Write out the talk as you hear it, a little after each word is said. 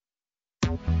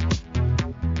I'm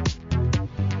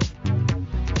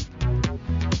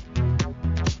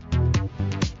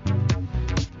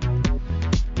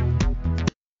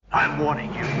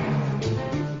warning you.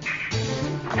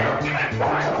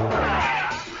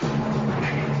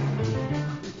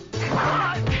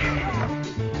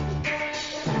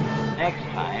 Next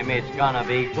time, it's gonna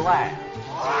be glass.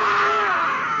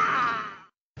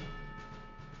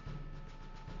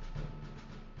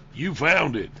 You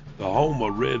found it, the home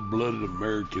of red-blooded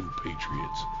American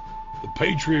patriots. The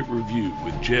Patriot Review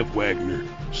with Jeff Wagner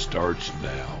starts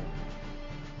now.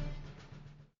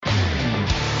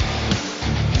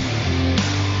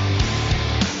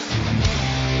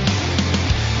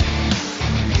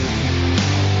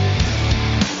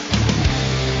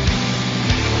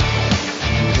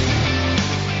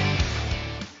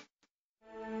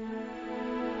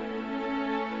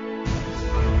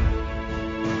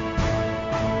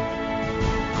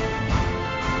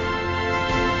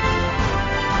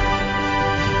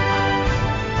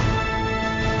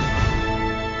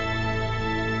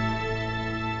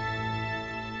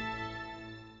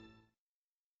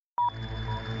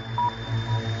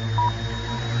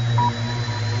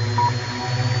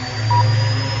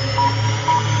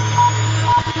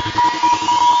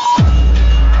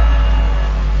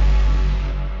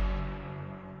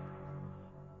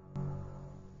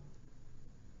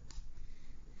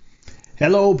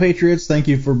 Hello, Patriots. Thank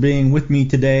you for being with me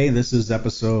today. This is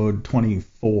episode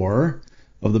 24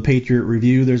 of the Patriot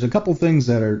Review. There's a couple things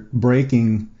that are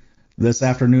breaking this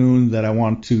afternoon that I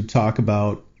want to talk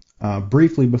about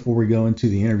briefly before we go into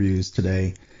the interviews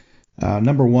today.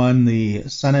 Number one, the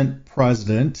Senate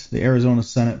President, the Arizona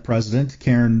Senate President,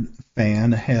 Karen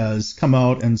Fann, has come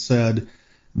out and said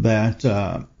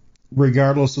that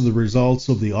regardless of the results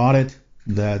of the audit,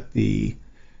 that the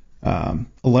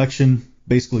election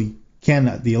basically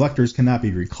the electors cannot be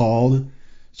recalled.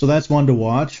 So that's one to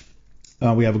watch.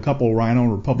 We have a couple Rhino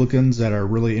Republicans that are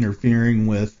really interfering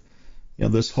with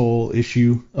this whole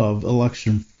issue of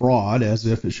election fraud as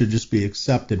if it should just be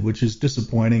accepted, which is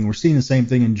disappointing. We're seeing the same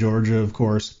thing in Georgia, of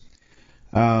course.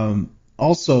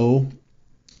 Also,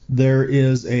 there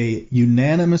is a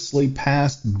unanimously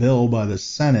passed bill by the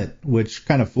Senate, which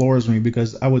kind of floors me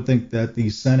because I would think that the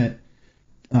Senate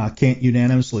can't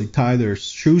unanimously tie their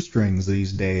shoestrings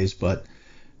these days, but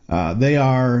they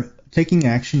are taking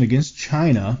action against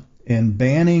China and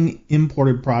banning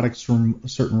imported products from a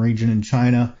certain region in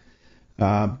China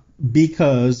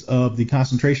because of the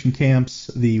concentration camps,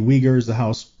 the Uyghurs, the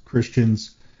House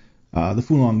Christians, the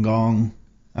Falun Gong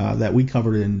that we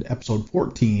covered in episode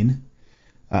 14.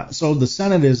 So the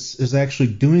Senate is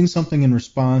actually doing something in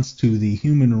response to the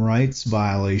human rights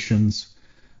violations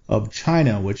of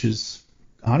China, which is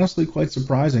honestly quite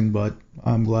surprising, but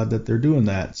I'm glad that they're doing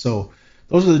that. So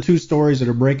those are the two stories that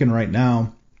are breaking right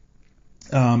now.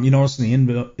 You notice in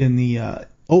the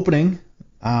opening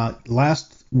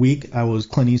last week I was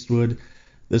Clint Eastwood.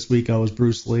 This week I was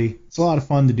Bruce Lee. It's a lot of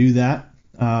fun to do that.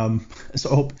 So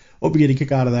hope you get a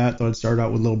kick out of that. Thought I'd start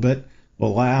out with a little bit.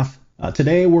 We'll laugh.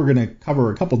 Today we're going to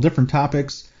cover a couple different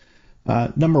topics.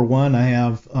 Number one, I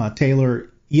have Taylor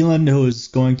Eland, who is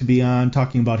going to be on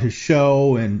talking about his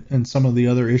show and some of the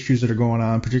other issues that are going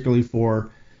on, particularly for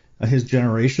his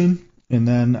generation. And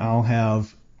then I'll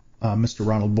have Mr.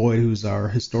 Ronald Boyd, who's our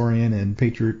historian and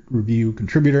Patriot Review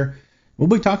contributor. We'll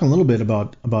be talking a little bit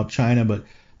about China, but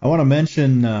I want to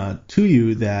mention to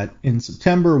you that in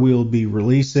September we'll be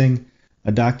releasing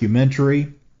a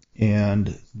documentary,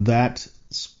 and that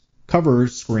cover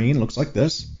screen looks like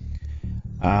this.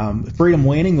 Freedom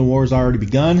Waning, the war has already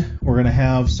begun. We're going to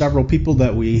have several people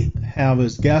that we have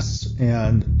as guests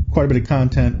and quite a bit of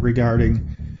content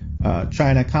regarding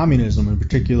China communism in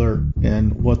particular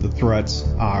and what the threats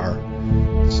are.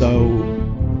 So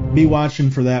be watching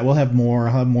for that. I'll have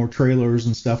more trailers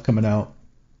and stuff coming out.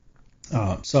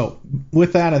 So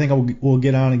with that, I think we'll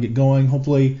get on and get going.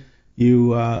 Hopefully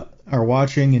you are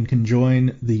watching and can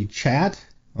join the chat.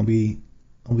 I'll be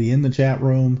in the chat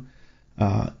room.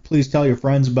 Please tell your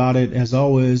friends about it. As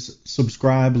always,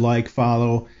 subscribe, like,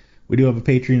 follow. We do have a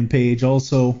Patreon page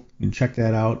also. You can check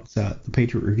that out. It's at the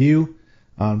Patriot Review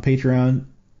on Patreon.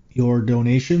 Your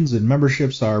donations and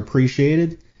memberships are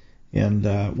appreciated.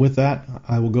 And with that,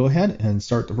 I will go ahead and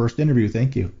start the first interview.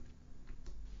 Thank you.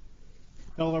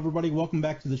 Hello, everybody. Welcome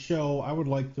back to the show. I would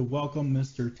like to welcome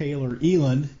Mr. Taylor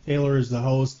Eland. Taylor is the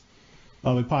host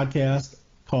of a podcast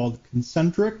called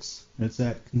Concentrics. It's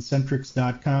at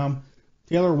concentrics.com.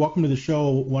 Taylor, welcome to the show.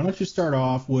 Why don't you start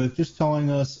off with just telling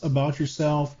us about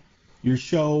yourself, your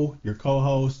show, your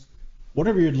co-host,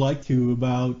 whatever you'd like to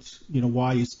about,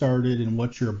 why you started and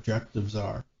what your objectives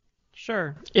are.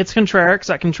 Sure. It's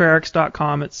Contrarix at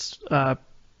Contrarix.com. It's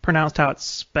pronounced how it's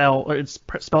spelled, or it's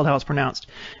spelled how it's pronounced.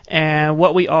 And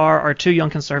what we are two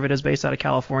young conservatives based out of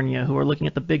California who are looking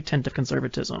at the big tent of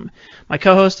conservatism. My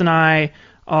co-host and I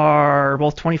are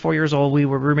both 24 years old. We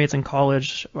were roommates in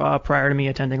college prior to me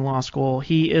attending law school.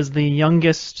 He is the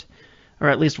youngest, or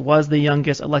at least was the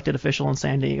youngest elected official in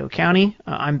San Diego County.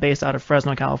 I'm based out of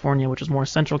Fresno, California, which is more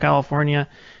central California,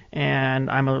 and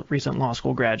I'm a recent law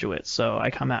school graduate, so I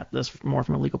come at this more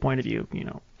from a legal point of view,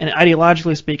 And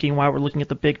ideologically speaking, why we're looking at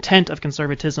the big tent of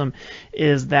conservatism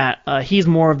is that he's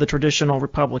more of the traditional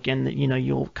Republican that,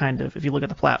 you'll kind of, if you look at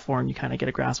the platform, you kind of get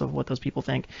a grasp of what those people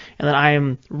think. And then I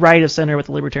am right of center with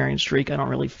the libertarian streak. I don't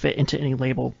really fit into any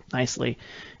label nicely.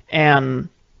 And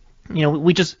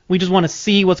we just want to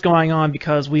see what's going on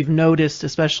because we've noticed,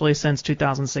 especially since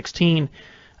 2016,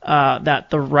 that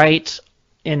the right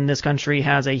in this country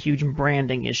has a huge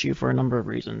branding issue for a number of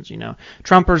reasons.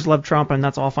 Trumpers love Trump, and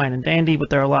that's all fine and dandy,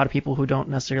 but there are a lot of people who don't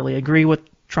necessarily agree with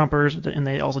Trumpers, and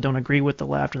they also don't agree with the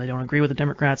left, and they don't agree with the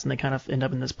Democrats, and they kind of end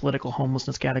up in this political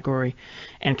homelessness category.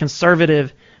 And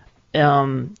conservative,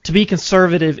 to be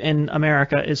conservative in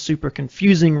America is super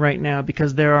confusing right now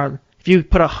because if you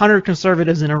put 100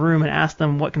 conservatives in a room and ask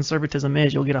them what conservatism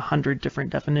is, you'll get 100 different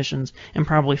definitions and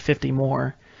probably 50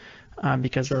 more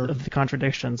because Sure. of the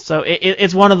contradictions. So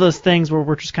it's one of those things where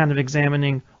we're just kind of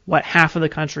examining what half of the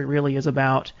country really is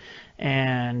about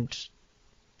and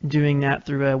doing that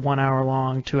through a 1 hour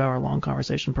long, 2 hour long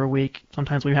conversation per week.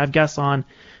 Sometimes we have guests on,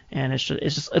 and it's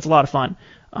a lot of fun.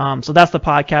 So that's the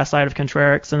podcast side of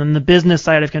Contrarix. And then the business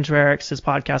side of Contrarix is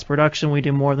podcast production. We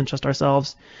do more than just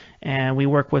ourselves, and we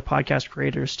work with podcast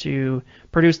creators to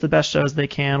produce the best shows they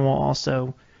can while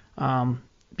also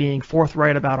being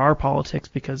forthright about our politics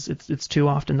because it's too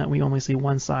often that we only see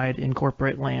one side in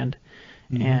corporate land.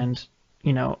 Mm-hmm. And,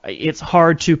 it's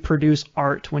hard to produce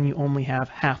art when you only have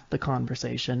half the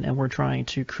conversation, and we're trying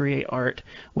to create art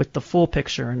with the full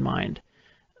picture in mind,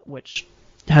 which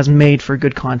has made for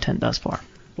good content thus far.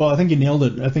 Well, I think you nailed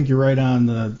it. I think you're right on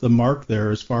the mark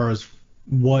there as far as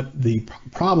what the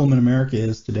problem in America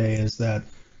is today is that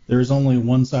there's only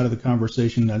one side of the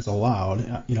conversation that's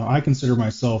allowed. I consider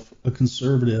myself a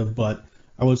conservative, but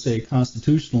I would say a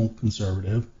constitutional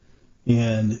conservative.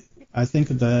 And I think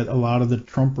that a lot of the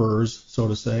Trumpers, so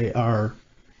to say, are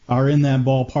in that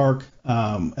ballpark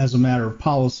as a matter of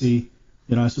policy.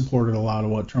 I supported a lot of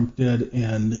what Trump did.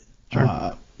 And,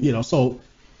 Sure. So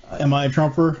am I a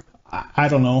Trumper? I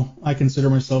don't know. I consider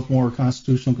myself more a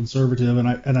constitutional conservative.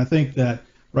 And I think that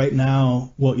right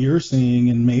now what you're seeing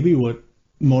and maybe what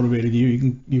motivated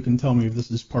you can tell me if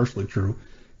this is partially true,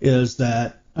 is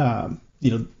that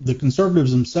the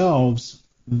conservatives themselves,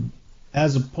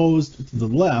 as opposed to the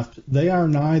left, they are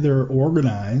neither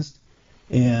organized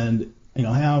and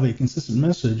have a consistent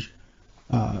message,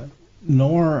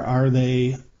 nor are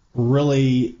they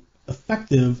really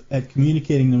effective at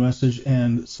communicating the message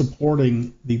and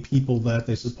supporting the people that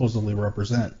they supposedly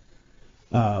represent.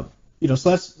 So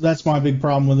that's my big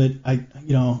problem with it.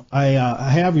 I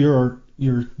have your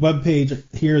webpage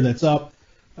here that's up.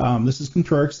 This is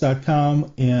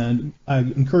Contrarix.com, and I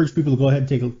encourage people to go ahead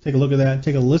and take a look at that,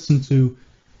 take a listen to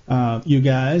you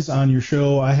guys on your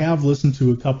show. I have listened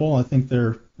to a couple. I think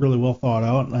they're really well thought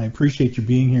out, and I appreciate you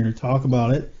being here to talk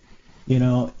about it.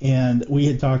 And we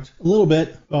had talked a little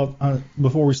bit about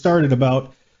before we started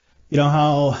about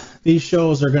how these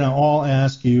shows are going to all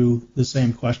ask you the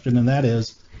same question, and that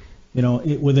is,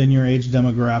 within your age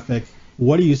demographic,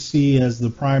 what do you see as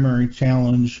the primary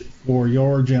challenge for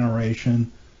your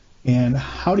generation, and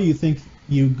how do you think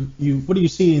what do you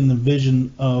see in the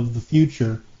vision of the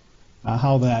future,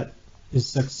 how that is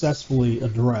successfully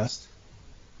addressed?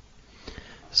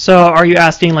 So are you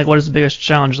asking, what is the biggest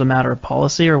challenge as a matter of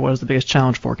policy, or what is the biggest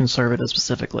challenge for conservatives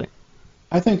specifically?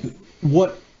 I think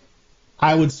what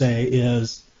I would say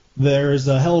is there's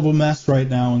a hell of a mess right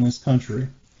now in this country.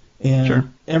 And Sure.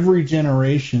 Every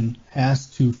generation has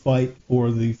to fight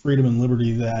for the freedom and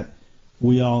liberty that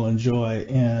we all enjoy.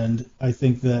 And I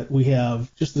think that we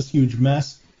have just this huge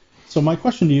mess. So my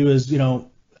question to you is,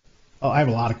 I have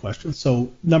a lot of questions. So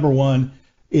number one,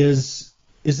 is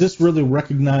this really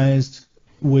recognized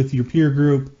with your peer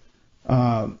group?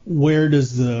 Where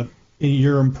does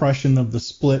your impression of the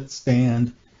split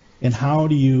stand? And how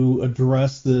do you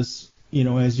address this,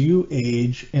 as you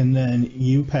age and then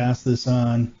you pass this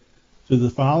on to the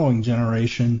following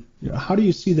generation? How do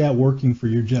you see that working for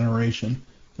your generation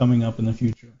coming up in the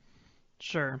future?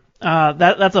 Sure.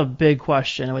 That's a big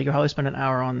question, and we could probably spend an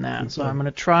hour on that. So I'm going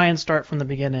to try and start from the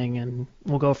beginning, and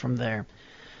we'll go from there.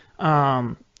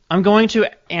 I'm going to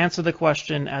answer the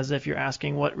question as if you're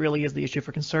asking what really is the issue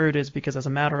for conservatives, because as a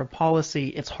matter of policy,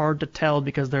 it's hard to tell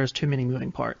because there's too many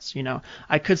moving parts.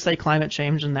 I could say climate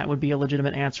change and that would be a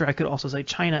legitimate answer. I could also say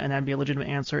China and that'd be a legitimate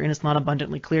answer, and it's not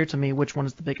abundantly clear to me which one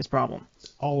is the biggest problem.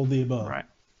 All of the above.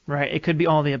 Right. It could be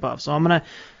all of the above. So I'm gonna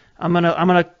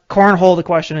cornhole the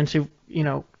question into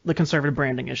the conservative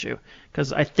branding issue,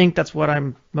 because I think that's what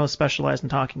I'm most specialized in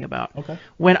talking about. Okay.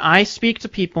 When I speak to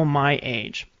people my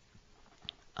age,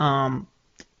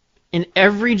 in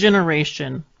every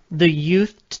generation, the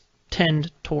youth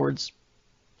tend towards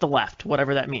the left,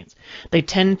 whatever that means. They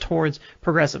tend towards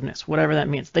progressiveness, whatever that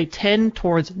means. They tend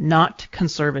towards not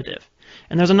conservative.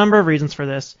 And there's a number of reasons for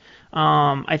this.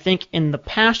 I think in the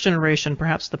past generation,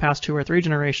 perhaps the past 2 or 3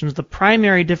 generations, the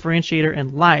primary differentiator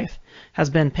in life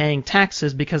has been paying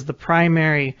taxes, because the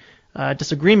primary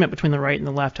disagreement between the right and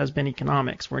the left has been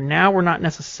economics, where now we're not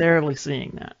necessarily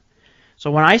seeing that. So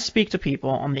when I speak to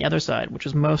people on the other side, which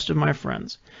is most of my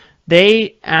friends,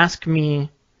 they ask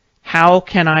me, how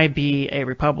can I be a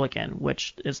Republican,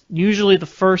 which is usually the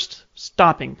first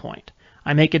stopping point.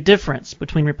 I make a difference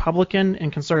between Republican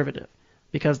and conservative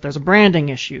because there's a branding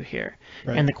issue here.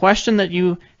 Right. And the question that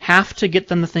you have to get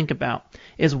them to think about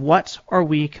is, what are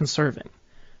we conserving?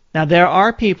 Now, there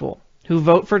are people who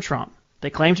vote for Trump. They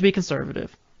claim to be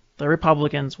conservative. They're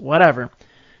Republicans, whatever.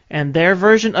 And their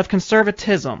version of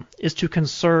conservatism is to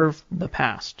conserve the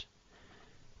past.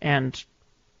 And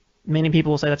many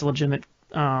people will say that's a legitimate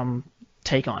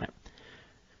take on it.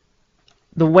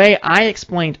 The way I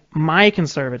explained my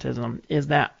conservatism is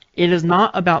that it is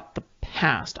not about the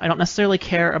past. I don't necessarily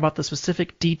care about the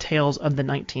specific details of the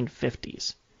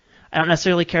 1950s. I don't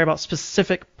necessarily care about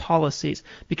specific policies,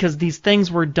 because these things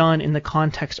were done in the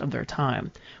context of their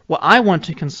time. What I want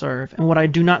to conserve, and what I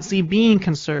do not see being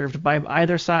conserved by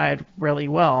either side really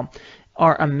well,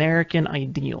 are American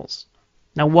ideals.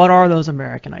 Now, what are those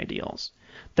American ideals?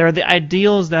 They're the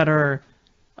ideals that are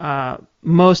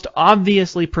most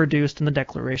obviously produced in the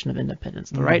Declaration of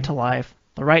Independence: the right to life,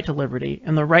 the right to liberty,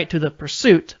 and the right to the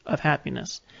pursuit of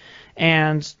happiness.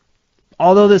 And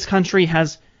although this country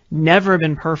has never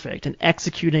been perfect in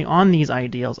executing on these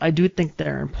ideals, I do think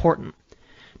they're important.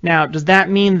 Now, does that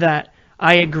mean that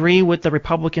I agree with the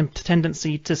Republican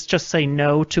tendency to just say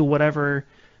no to whatever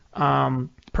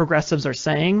progressives are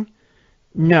saying?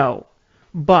 No.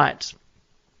 But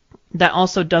that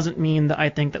also doesn't mean that I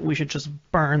think that we should just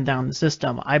burn down the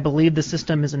system. I believe the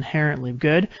system is inherently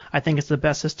good. I think it's the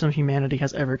best system humanity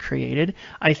has ever created.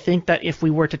 I think that if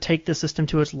we were to take the system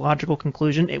to its logical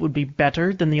conclusion, it would be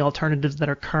better than the alternatives that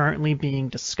are currently being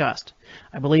discussed.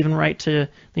 I believe in right to,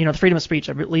 the freedom of speech.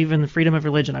 I believe in the freedom of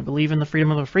religion. I believe in the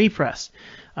freedom of a free press.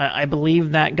 I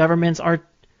believe that governments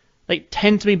they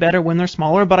tend to be better when they're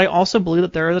smaller, but I also believe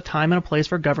that there is a time and a place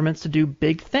for governments to do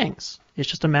big things. It's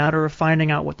just a matter of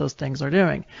finding out what those things are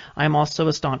doing. I'm also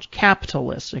a staunch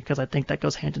capitalist because I think that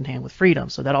goes hand in hand with freedom.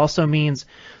 So that also means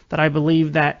that I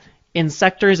believe that in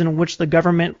sectors in which the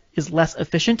government is less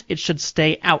efficient, it should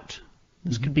stay out.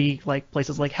 This could be like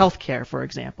places like healthcare, for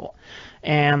example.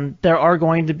 And there are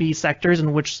going to be sectors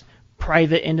in which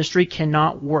private industry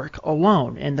cannot work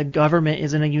alone, and the government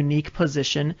is in a unique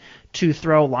position to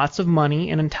throw lots of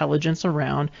money and intelligence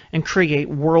around and create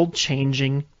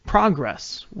world-changing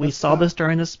progress. We saw this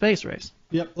during the space race.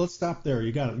 Yep, let's stop there.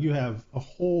 You got it. You have a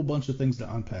whole bunch of things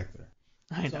to unpack there.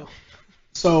 I know.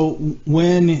 So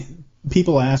when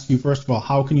people ask you, first of all,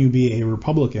 how can you be a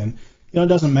Republican? It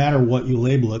doesn't matter what you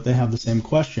label it. They have the same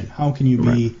question. How can you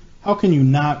be? How can you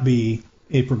not be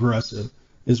a progressive?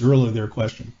 Is really their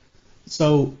question.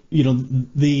 So,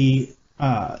 the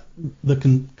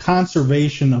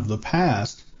conservation of the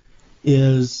past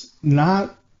is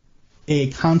not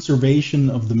a conservation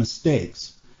of the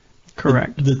mistakes.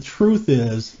 Correct. The truth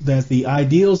is that the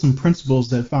ideals and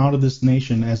principles that founded this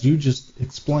nation, as you just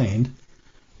explained,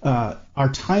 are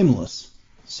timeless.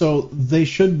 So they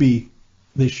should be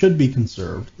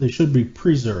conserved. They should be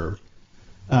preserved.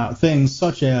 Things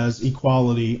such as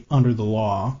equality under the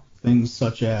law, things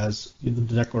such as the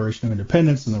Declaration of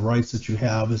Independence and the rights that you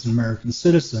have as an American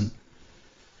citizen.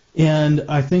 And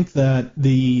I think that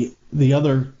the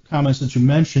other comments that you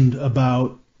mentioned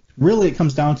about, really it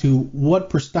comes down to what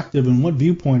perspective and what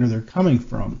viewpoint are they coming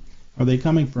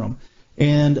from?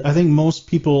 And I think most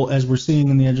people, as we're seeing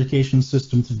in the education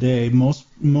system today,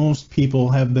 most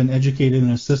people have been educated in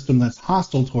a system that's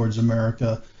hostile towards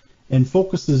America and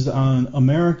focuses on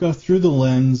America through the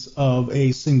lens of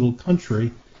a single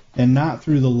country and not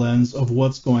through the lens of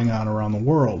what's going on around the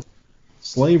world.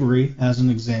 Slavery, as an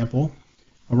example,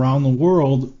 around the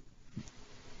world,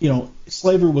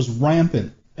 slavery was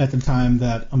rampant at the time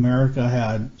that America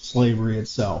had slavery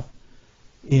itself.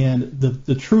 And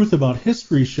the truth about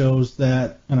history shows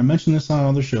that, and I mentioned this on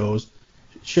other shows,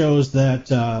 shows that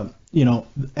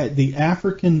the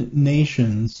African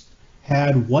nations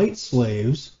had white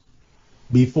slaves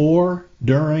before,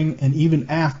 during, and even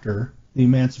after the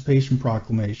Emancipation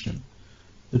Proclamation.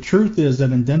 The truth is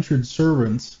that indentured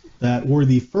servants that were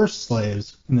the first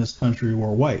slaves in this country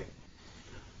were white.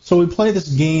 So we play this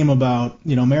game about,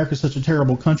 America's such a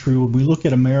terrible country when we look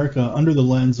at America under the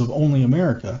lens of only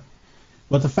America.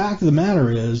 But the fact of the matter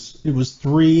is, it was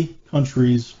 3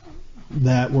 countries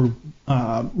that were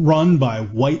run by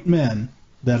white men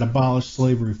that abolished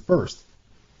slavery first.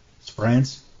 It's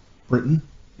France, Britain,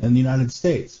 and the United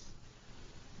States.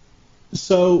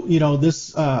 So,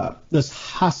 this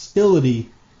hostility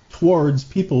towards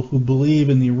people who believe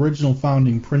in the original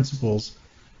founding principles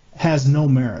has no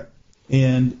merit.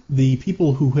 And the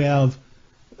people who have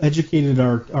educated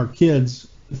our kids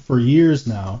for years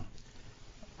now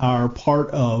are part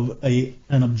of an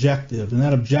objective, and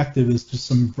that objective is to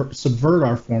subvert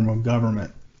our form of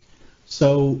government.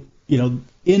 So,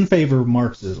 in favor of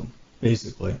Marxism,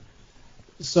 basically.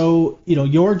 So,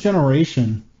 your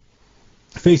generation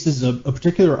faces a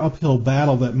particular uphill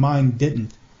battle that mine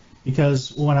didn't,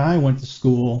 because when I went to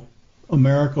school,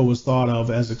 America was thought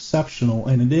of as exceptional,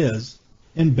 and it is,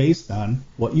 and based on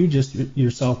what you just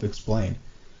yourself explained.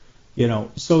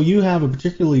 So you have a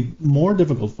particularly more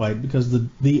difficult fight because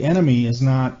the enemy is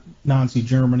not Nazi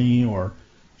Germany or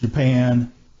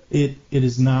Japan. It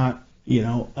is not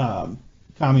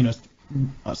communist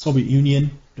Soviet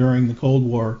Union during the Cold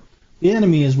War. The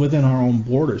enemy is within our own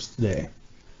borders today,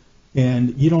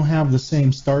 and you don't have the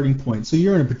same starting point. So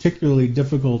you're in a particularly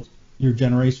difficult. Your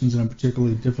generation's in a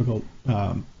particularly difficult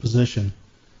position,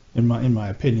 in my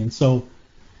opinion. So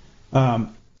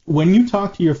when you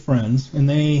talk to your friends and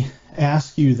they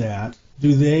ask you that,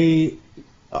 do they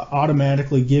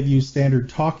automatically give you standard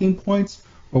talking points,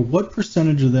 or what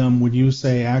percentage of them would you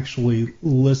say actually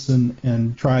listen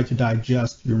and try to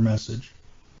digest your message?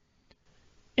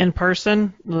 In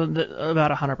person,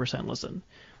 about 100% listen.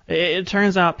 It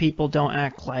turns out people don't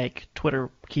act like Twitter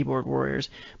keyboard warriors.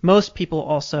 Most people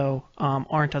also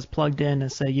aren't as plugged in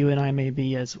as, say, you and I may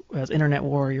be as internet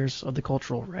warriors of the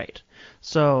cultural right.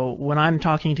 So when I'm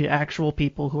talking to actual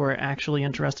people who are actually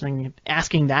interested in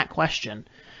asking that question,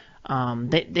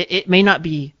 it may not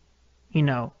be,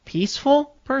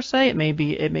 peaceful per se. It may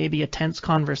be a tense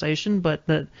conversation, but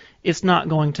it's not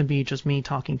going to be just me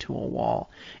talking to a wall.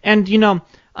 And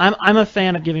I'm a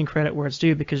fan of giving credit where it's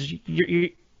due, because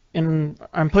and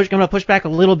I'm going to push back a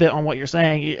little bit on what you're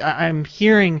saying. I'm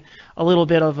hearing a little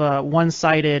bit of a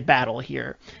one-sided battle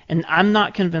here, and I'm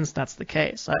not convinced that's the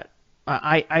case.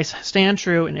 I stand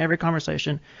true in every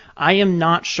conversation. I am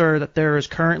not sure that there is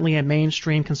currently a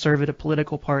mainstream conservative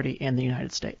political party in the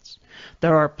United States.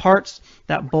 There are parts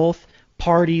that both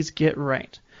parties get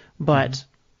right, but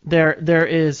there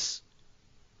is.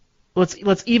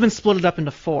 Let's even split it up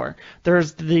into 4.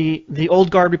 There's the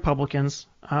old guard Republicans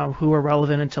who were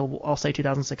relevant until, I'll say,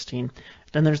 2016.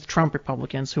 Then there's the Trump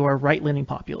Republicans who are right-leaning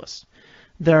populists.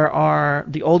 There are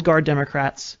the old guard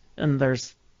Democrats, and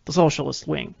there's the socialist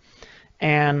wing.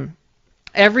 And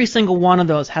every single one of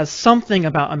those has something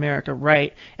about America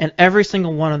right, and every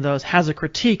single one of those has a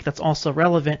critique that's also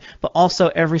relevant, but also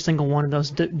every single one of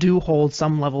those do hold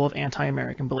some level of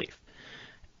anti-American belief.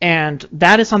 And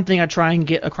that is something I try and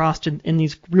get across in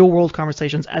these real-world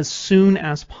conversations as soon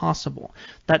as possible.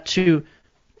 That you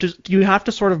have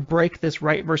to sort of break this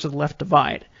right versus left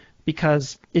divide.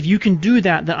 Because if you can do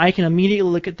that, then I can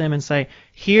immediately look at them and say,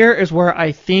 here is where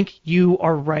I think you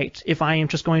are right, if I am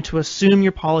just going to assume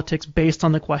your politics based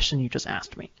on the question you just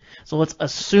asked me. So let's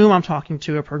assume I'm talking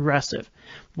to a progressive.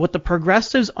 What the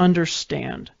progressives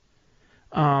understand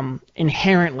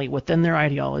inherently within their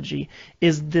ideology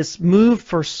is this move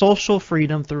for social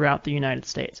freedom throughout the United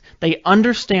States. They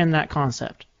understand that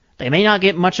concept. They may not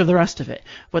get much of the rest of it,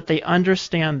 but they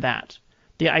understand that.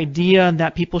 The idea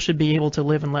that people should be able to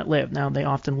live and let live. Now, they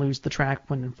often lose the track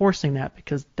when enforcing that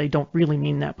because they don't really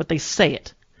mean that, but they say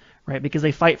it, right? Because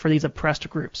they fight for these oppressed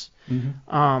groups.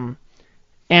 Mm-hmm.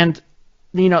 And,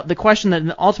 the question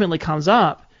that ultimately comes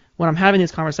up when I'm having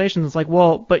these conversations, it's like,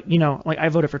 well, but, I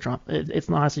voted for Trump. It's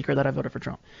not a secret that I voted for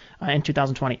Trump in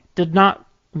 2020. Did not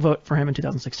vote for him in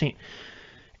 2016.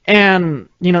 And,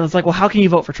 it's like, well, how can you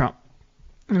vote for Trump?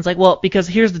 And it's like, well, because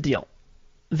here's the deal.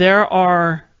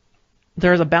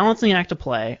 There's a balancing act to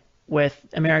play with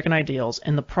American ideals,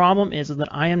 and the problem is that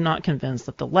I am not convinced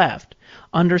that the left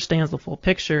understands the full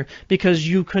picture, because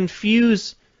you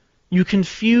confuse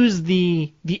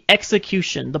the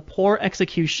execution, the poor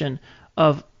execution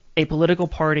of a political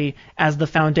party as the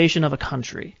foundation of a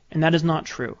country, and that is not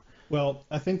true. Well,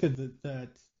 I think that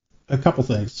a couple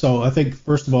things. So I think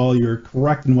first of all, you're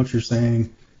correct in what you're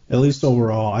saying, at least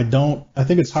overall. I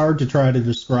think it's hard to try to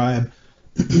describe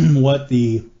what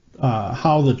the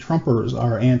how the Trumpers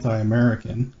are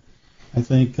anti-American. I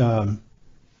think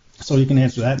so. You can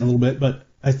answer that in a little bit, but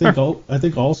I think I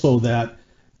think also that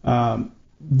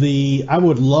I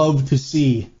would love to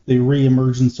see the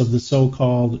reemergence of the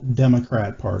so-called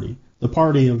Democrat Party, the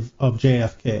party of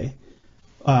JFK.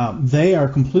 They are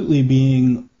completely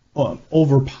being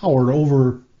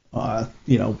overpowered,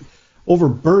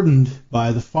 overburdened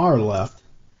by the far left.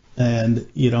 And,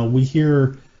 we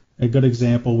hear a good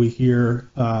example. We hear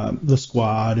the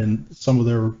Squad and some of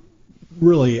their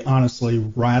really, honestly,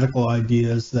 radical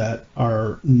ideas that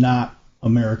are not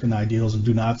American ideals and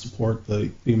do not support the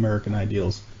American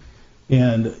ideals.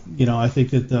 And, I think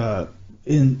that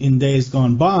in days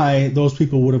gone by, those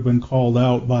people would have been called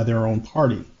out by their own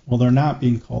party. Well, they're not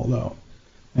being called out.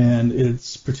 And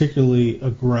it's particularly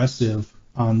aggressive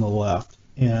on the left.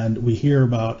 And we hear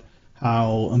about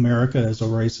how America is a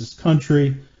racist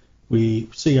country. We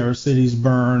see our cities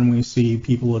burn. We see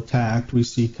people attacked. We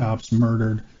see cops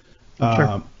murdered.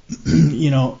 Sure.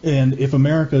 And if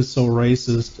America is so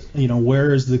racist,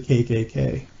 where is the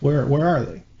KKK? Where are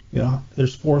they?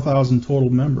 There's 4,000 total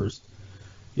members.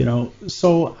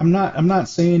 So I'm not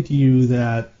saying to you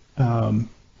that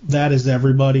that is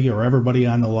everybody, or everybody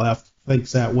on the left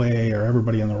thinks that way, or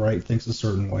everybody on the right thinks a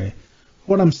certain way.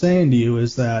 What I'm saying to you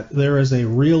is that there is a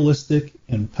realistic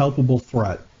and palpable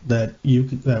threat that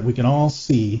we can all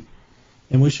see,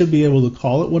 and we should be able to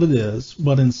call it what it is.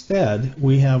 But instead,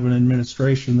 we have an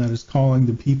administration that is calling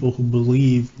the people who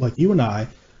believe, like you and I,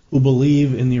 who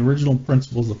believe in the original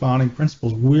principles, the founding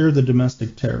principles, we're the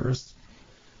domestic terrorists.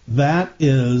 That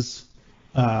is,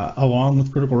 along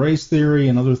with critical race theory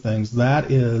and other things, that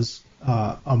is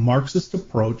a Marxist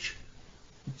approach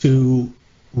to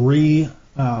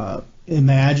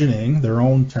reimagining, their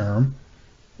own term,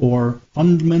 or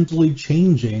fundamentally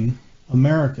changing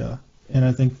America. And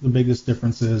I think the biggest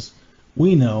difference is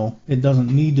we know it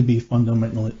doesn't need to be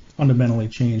fundamentally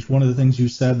changed. One of the things you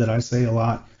said that I say a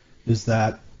lot is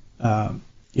that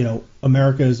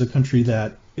America is a country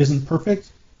that isn't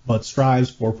perfect, but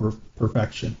strives for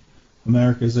perfection.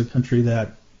 America is a country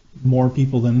that more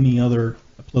people than any other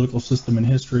political system in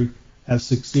history have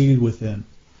succeeded within.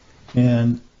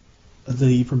 And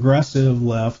the progressive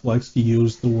left likes to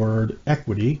use the word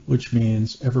equity, which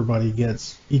means everybody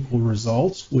gets equal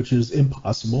results, which is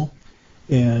impossible.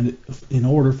 And in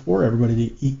order for everybody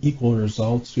to equal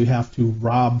results, you have to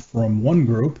rob from one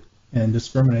group and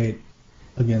discriminate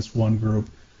against one group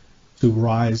to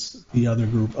rise the other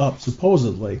group up,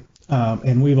 supposedly.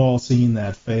 And we've all seen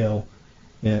that fail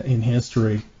in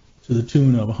history to the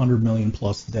tune of 100 million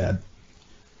plus dead.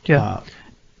 Yeah.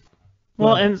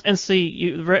 Well, and see,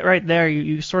 you right there,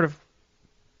 you sort of,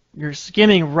 you're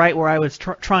skimming right where I would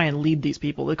try and lead these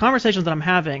people. The conversations that I'm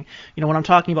having, when I'm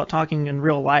talking about talking in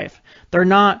real life, they're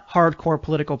not hardcore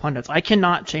political pundits. I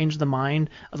cannot change the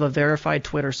mind of a verified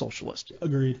Twitter socialist.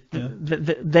 Agreed. Yeah.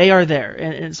 They are there,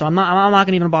 and so I'm not going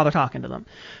to even bother talking to them.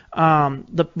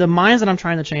 The minds that I'm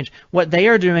trying to change, what they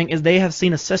are doing is they have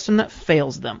seen a system that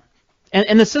fails them,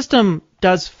 and the system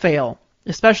does fail.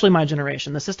 Especially my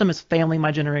generation. The system is failing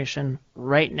my generation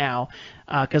right now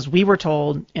because we were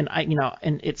told, and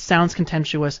and it sounds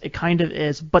contemptuous, it kind of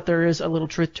is, but there is a little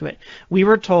truth to it. We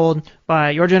were told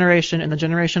by your generation and the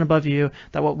generation above you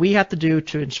that what we have to do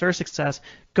to ensure success,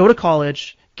 go to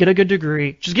college, get a good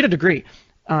degree, just get a degree,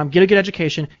 get a good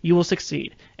education, you will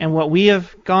succeed. And what we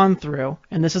have gone through,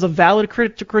 and this is a valid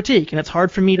critique, and it's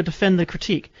hard for me to defend the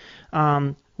critique,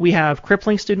 we have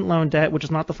crippling student loan debt, which is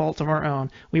not the fault of our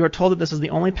own. We were told that this is the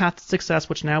only path to success,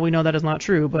 which now we know that is not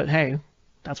true, but hey,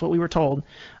 that's what we were told.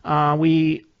 Our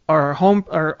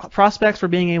prospects for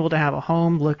being able to have a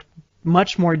home look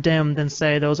much more dim than,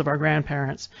 say, those of our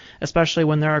grandparents, especially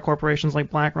when there are corporations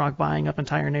like BlackRock buying up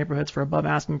entire neighborhoods for above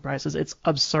asking prices. It's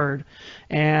absurd.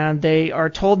 And they are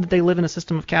told that they live in a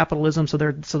system of capitalism, so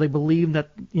they believe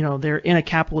that, they're in a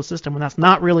capitalist system, when that's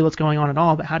not really what's going on at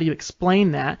all. But how do you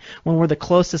explain that when we're the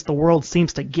closest the world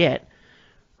seems to get?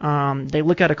 They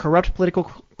look at a corrupt political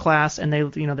class, and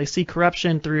they see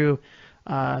corruption through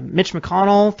Mitch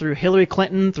McConnell, through Hillary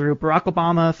Clinton, through Barack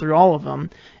Obama, through all of them.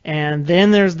 And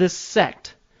then there's this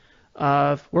sect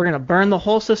of, we're going to burn the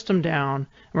whole system down, and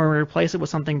we're going to replace it with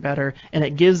something better, and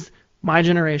it gives my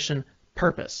generation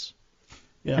purpose.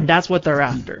 Yeah. And that's what they're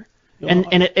after. And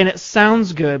it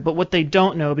sounds good, but what they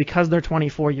don't know, because they're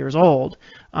 24 years old,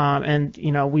 and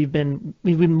we've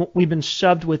been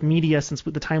shoved with media since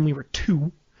the time we were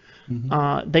 2.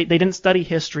 They didn't study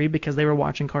history because they were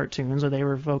watching cartoons or they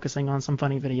were focusing on some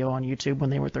funny video on YouTube when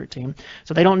they were 13.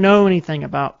 So they don't know anything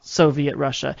about Soviet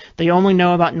Russia. They only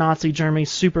know about Nazi Germany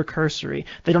super cursory.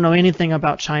 They don't know anything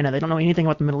about China. They don't know anything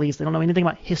about the Middle East. They don't know anything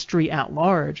about history at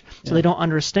large. So they don't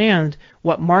understand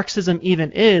what Marxism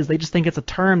even is. They just think it's a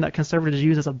term that conservatives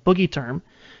use as a boogie term.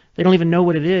 They don't even know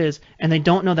what it is, and they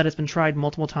don't know that it's been tried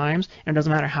multiple times, and it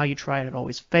doesn't matter how you try it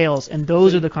always fails. And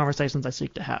those are the conversations I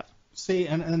seek to have. See,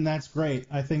 and that's great.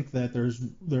 I think that there's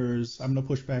I'm going to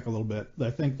push back a little bit.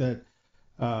 I think that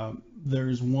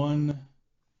there's one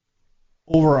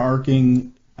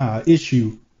overarching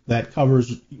issue that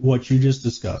covers what you just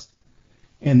discussed,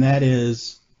 and that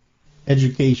is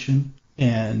education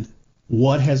and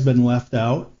what has been left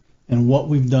out and what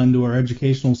we've done to our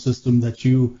educational system that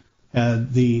you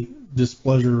had the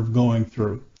displeasure of going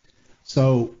through.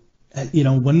 So,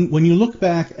 when you look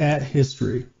back at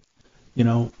history,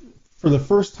 for the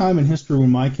first time in history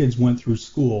when my kids went through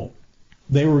school,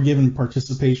 they were given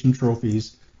participation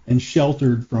trophies and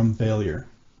sheltered from failure.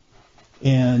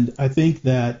 And I think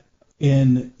that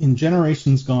in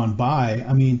generations gone by,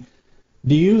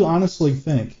 do you honestly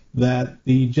think that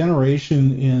the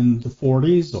generation in the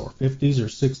 40s or 50s or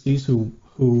 60s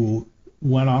who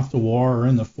went off to war, or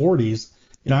in the 40s,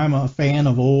 I'm a fan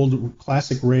of old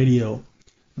classic radio,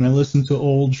 and I listen to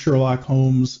old Sherlock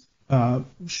Holmes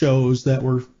shows that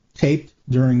were taped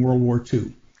during World War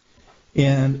II.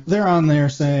 And they're on there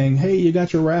saying, hey, you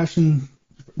got your ration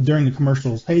during the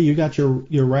commercials. Hey, you got your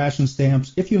ration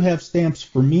stamps. If you have stamps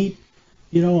for meat,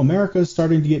 America is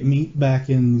starting to get meat back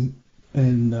in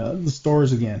the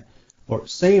stores again. Or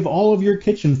save all of your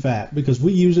kitchen fat because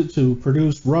we use it to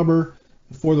produce rubber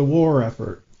for the war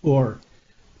effort.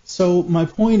 So my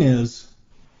point is,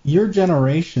 your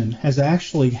generation has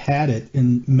actually had it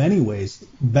in many ways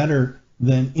better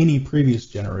than any previous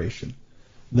generation.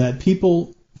 That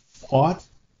people fought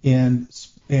and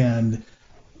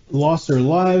lost their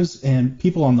lives, and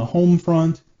people on the home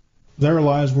front, their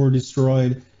lives were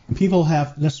destroyed. And people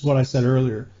this is what I said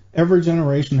earlier, every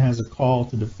generation has a call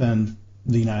to defend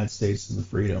the United States and the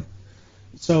freedom.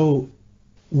 So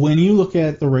when you look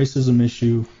at the racism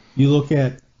issue, you look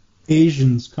at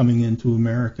Asians coming into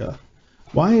America.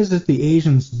 Why is it the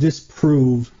Asians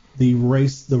disprove the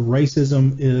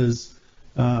racism is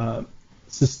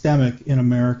systemic in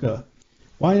America?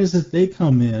 Why is it they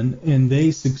come in and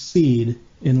they succeed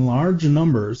in large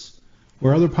numbers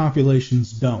where other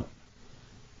populations don't?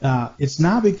 It's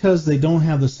not because they don't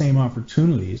have the same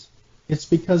opportunities. It's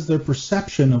because their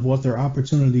perception of what their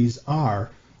opportunities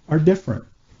are different.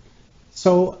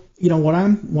 So, what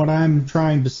I'm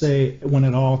trying to say when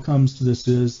it all comes to this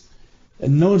is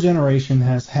no generation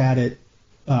has had it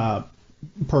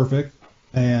perfect,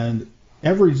 and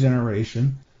every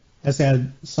generation has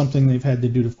had something they've had to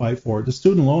do to fight for it. The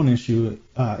student loan issue,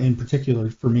 in particular,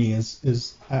 for me,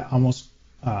 is almost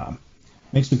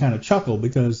makes me kind of chuckle,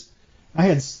 because I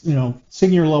had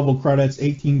senior level credits,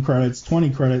 18 credits, 20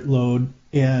 credit load,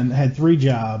 and had 3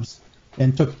 jobs,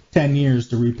 and took 10 years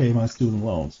to repay my student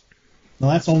loans. Now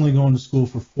that's only going to school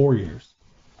for 4 years.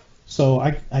 So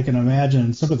I can imagine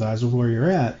and sympathize with where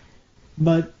you're at,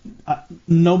 but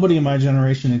nobody in my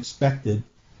generation expected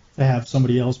to have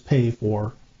somebody else pay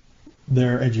for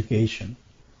their education.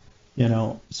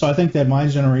 So I think that my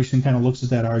generation kind of looks at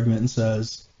that argument and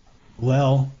says,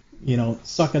 well,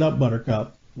 suck it up,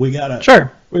 Buttercup. We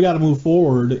gotta move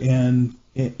forward, and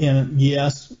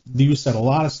yes, you said a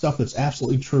lot of stuff that's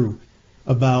absolutely true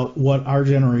about what our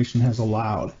generation has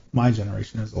allowed, my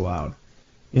generation has allowed,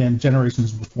 and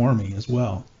generations before me as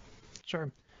well.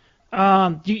 Sure.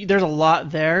 There's a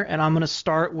lot there, and I'm going to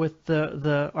start with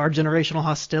our generational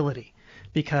hostility,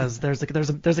 because there's a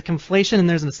conflation and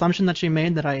there's an assumption that you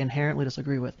made that I inherently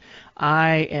disagree with.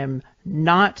 You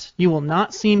will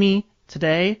not see me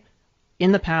today,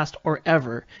 in the past, or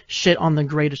ever shit on the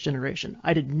greatest generation.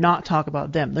 I did not talk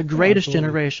about them. The greatest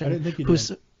generation,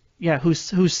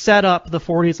 who set up the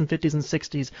 40s and 50s and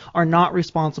 60s, are not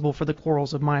responsible for the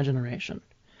quarrels of my generation.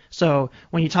 So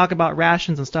when you talk about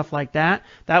rations and stuff like that,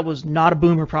 that was not a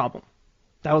boomer problem.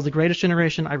 That was the greatest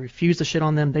generation. I refuse to shit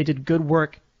on them. They did good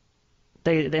work.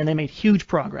 They made huge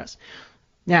progress.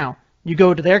 Now, you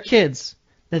go to their kids,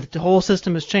 the whole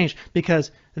system has changed,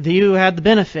 because you had the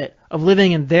benefit of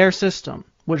living in their system,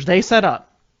 which they set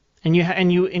up, and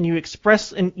you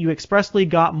expressly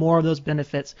got more of those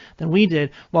benefits than we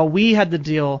did, while we had to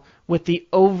deal with the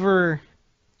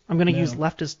I'm going to use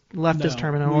leftist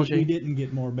terminology. We didn't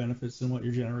get more benefits than what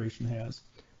your generation has.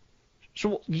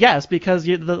 Sure, yes, because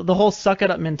the whole suck it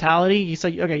up mentality. You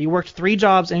say, okay, you worked 3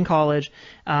 jobs in college,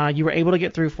 you were able to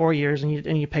get through 4 years,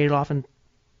 and you paid it off in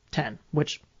 10,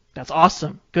 which That's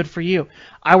awesome. Good for you.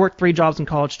 I worked 3 jobs in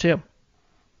college too.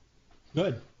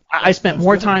 Good. I spent That's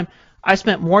more good. time. I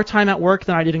spent more time at work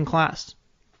than I did in class.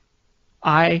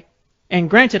 And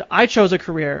granted, I chose a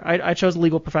career. I chose a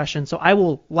legal profession, so I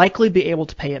will likely be able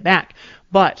to pay it back.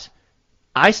 But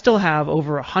I still have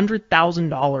over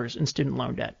 $100,000 in student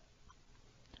loan debt.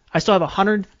 I still have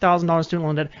 $100,000 student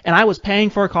loan debt, and I was paying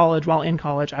for college while in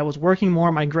college. I was working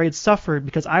more. My grades suffered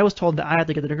because I was told that I had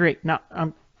to get the degree. Now,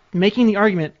 I'm making the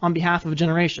argument on behalf of a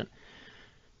generation.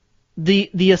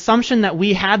 The assumption that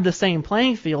we had the same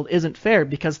playing field isn't fair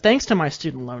because thanks to my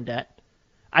student loan debt,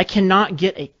 I cannot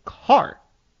get a car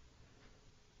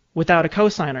without a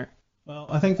cosigner. Well,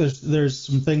 I think there's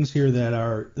some things here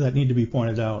that need to be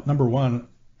pointed out. Number one,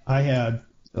 I had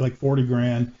like 40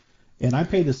 grand, and I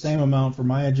paid the same amount for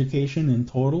my education in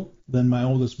total than my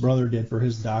oldest brother did for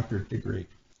his doctorate degree.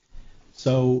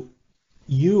 So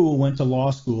you went to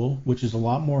law school, which is a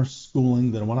lot more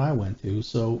schooling than what I went to.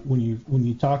 So when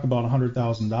you talk about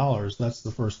 $100,000, that's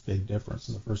the first big difference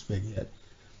and the first big hit.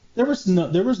 There was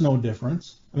no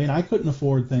difference. I mean, I couldn't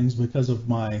afford things because of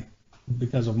my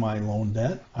loan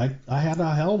debt. I had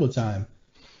a hell of a time.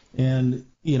 And,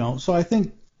 so I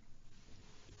think,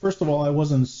 first of all, I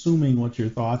wasn't assuming what your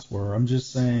thoughts were. I'm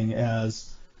just saying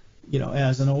as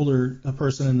an older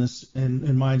person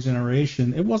in my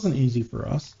generation, it wasn't easy for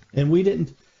us. And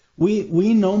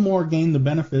we no more gained the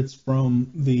benefits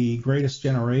from the greatest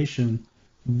generation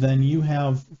than you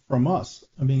have from us.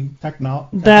 I mean,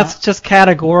 That's just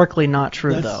categorically not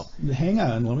true, though. Hang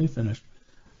on, let me finish.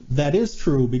 That is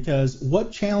true because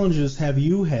what challenges have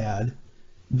you had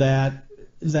that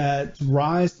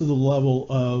rise to the level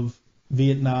of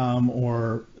Vietnam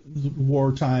or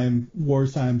wartime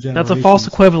generations? That's a false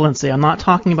equivalency. I'm not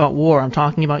talking about war. I'm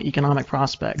talking about economic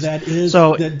prospects. That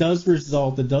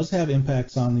does have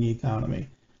impacts on the economy.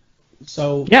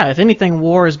 So yeah, if anything,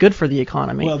 war is good for the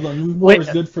economy. Well, war is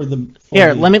good for the.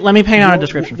 Let me paint out a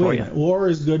description for you. War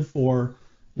is good for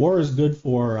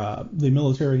the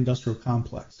military-industrial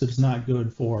complex. It is not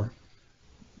good for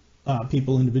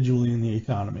people individually in the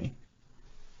economy.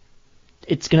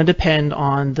 It's going to depend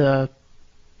on the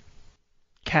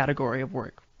category of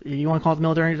work. You want to call it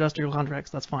military-industrial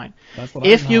contracts? That's fine. That's what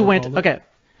if you went, okay.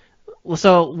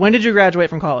 So when did you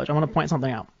graduate from college? I want to point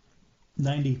something out.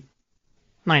 90.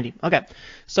 Okay.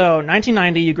 So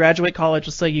 1990, you graduate college.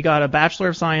 Let's say you got a Bachelor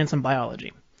of Science in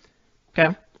Biology.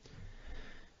 Okay.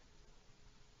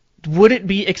 Would it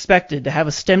be expected to have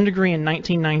a STEM degree in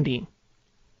 1990,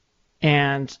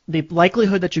 and the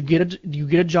likelihood that you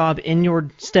get a job in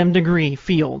your STEM degree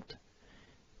field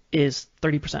is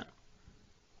 30%?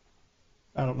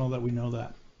 I don't know that we know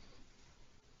that.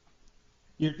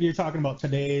 You're talking about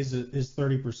today's is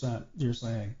 30%. You're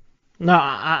saying. No,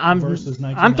 I'm versus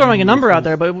throwing a number out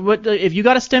there, but if you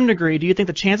got a STEM degree, do you think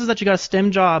the chances that you got a STEM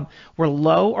job were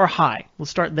low or high? Let's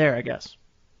start there, I guess.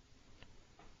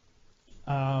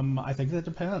 I think that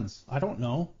depends. I don't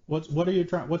know. What's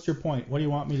your point? What do you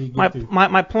want me to get to?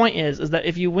 My point is that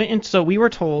if you went into, so we were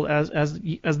told as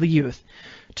the youth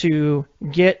to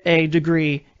get a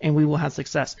degree and we will have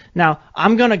success. Now,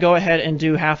 I'm going to go ahead and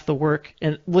do half the work,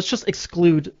 and let's just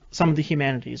exclude some of the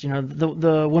humanities,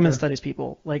 the women's studies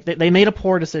people. Like they made a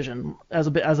poor decision as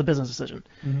a business decision.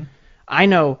 Mm-hmm. I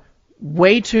know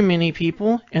way too many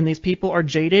people, and these people are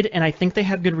jaded, and I think they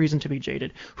have good reason to be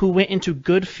jaded, who went into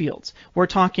good fields. We're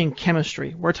talking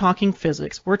chemistry, we're talking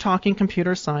physics, we're talking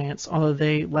computer science, although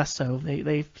they less so.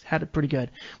 They had it pretty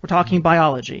good. We're talking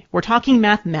biology, we're talking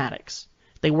mathematics.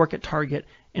 They work at Target,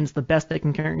 and it's the best they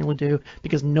can currently do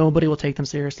because nobody will take them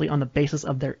seriously on the basis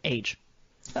of their age.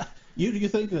 You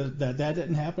think that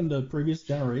didn't happen to previous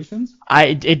generations?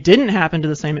 It didn't happen to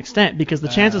the same extent because the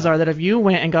chances are that if you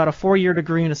went and got a 4-year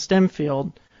degree in a STEM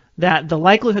field, that the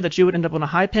likelihood that you would end up in a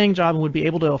high-paying job and would be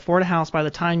able to afford a house by the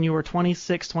time you were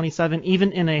 26, 27,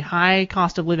 even in a high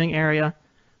cost of living area,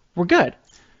 were good.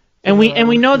 And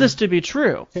we know this to be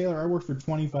true. Taylor, I worked for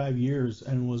 25 years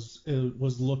and was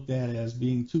looked at as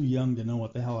being too young to know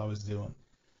what the hell I was doing.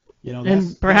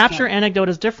 And perhaps your anecdote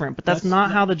is different, but that's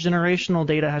not how the generational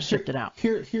data has shifted out.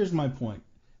 Here's my point.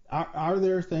 Are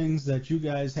there things that you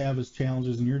guys have as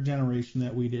challenges in your generation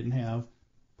that we didn't have?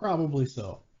 Probably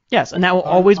so. Yes, and that will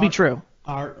always be true.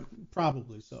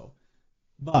 Probably so.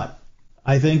 But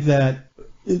I think that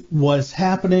what's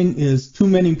happening is too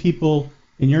many people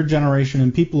in your generation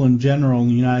and people in general in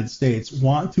the United States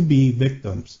want to be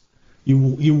victims.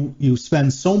 You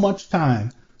spend so much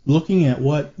time looking at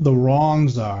what the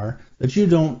wrongs are that you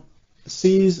don't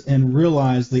seize and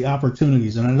realize the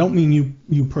opportunities. And I don't mean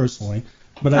you personally,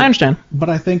 but I understand. But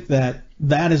I think that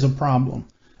is a problem.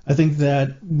 I think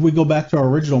that we go back to our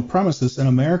original premises, and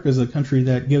America is a country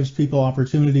that gives people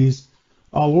opportunities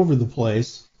all over the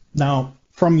place. Now,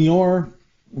 from your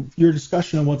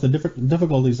discussion of what the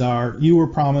difficulties are, you were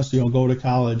promised you'll go to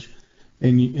college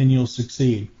and you'll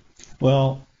succeed.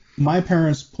 Well, my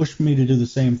parents pushed me to do the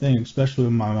same thing, especially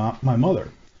with my mother.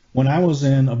 When I was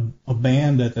in a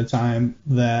band at the time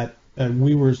that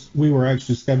we were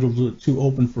actually scheduled to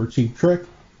open for Cheap Trick,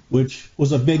 which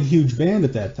was a big, huge band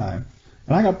at that time.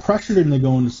 And I got pressured into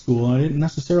going to school, and I didn't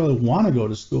necessarily want to go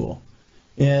to school.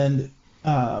 And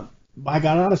I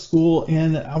got out of school,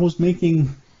 and I was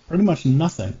making pretty much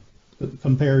nothing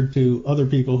compared to other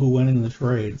people who went in the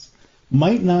trades.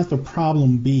 Might not the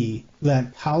problem be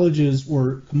that colleges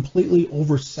were completely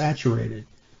oversaturated,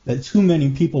 that too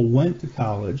many people went to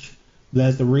college,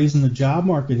 that the reason the job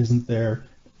market isn't there,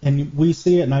 and we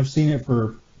see it, and I've seen it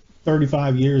for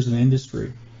 35 years in the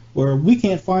industry, where we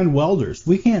can't find welders,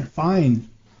 we can't find,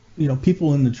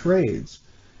 people in the trades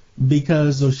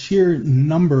because of sheer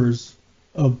numbers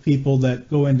of people that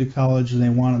go into college and they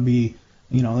want to be,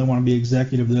 they want to be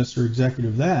executive this or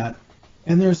executive that.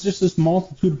 And there's just this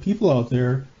multitude of people out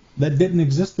there that didn't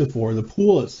exist before. The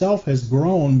pool itself has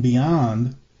grown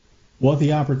beyond what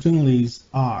the opportunities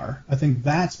are. I think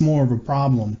that's more of a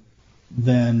problem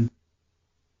than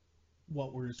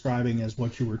what we're describing as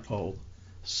what you were told.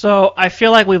 So I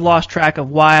feel like we've lost track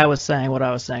of why I was saying what I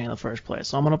was saying in the first place.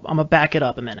 So I'm gonna back it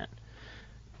up a minute.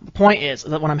 The point is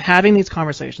that when I'm having these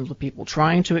conversations with people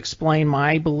trying to explain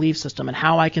my belief system and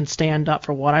how I can stand up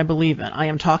for what I believe in, I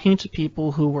am talking to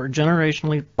people who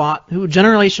generationally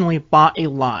bought a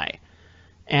lie.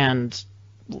 And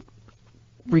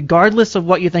regardless of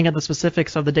what you think of the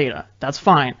specifics of the data, that's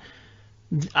fine.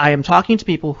 I am talking to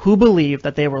people who believe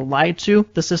that they were lied to,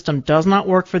 the system does not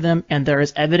work for them, and there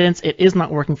is evidence it is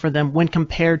not working for them when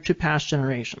compared to past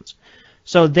generations.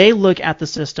 So they look at the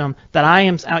system that I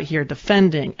am out here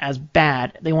defending as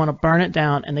bad. They want to burn it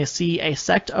down, and they see a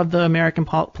sect of the American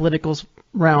political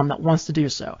realm that wants to do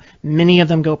so. Many of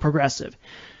them go progressive.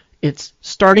 It's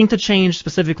starting to change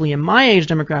specifically in my age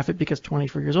demographic because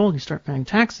 24 years old, you start paying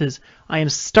taxes. I am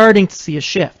starting to see a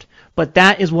shift, but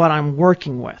that is what I'm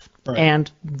working with. Right.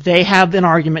 And they have an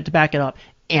argument to back it up,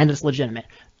 and it's legitimate.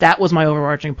 That was my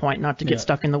overarching point, not to get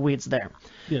stuck in the weeds there.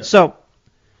 Yeah.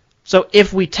 So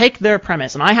if we take their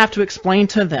premise, and I have to explain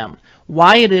to them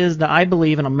why it is that I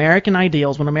believe in American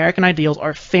ideals when American ideals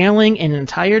are failing an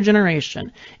entire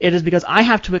generation, it is because I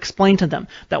have to explain to them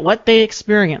that what they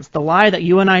experienced, the lie that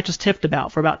you and I just tipped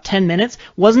about for about 10 minutes,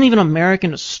 wasn't even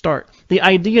American to start. The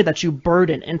idea that you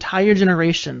burden entire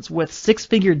generations with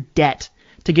six-figure debt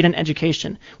to get an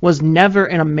education was never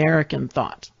an American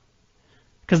thought.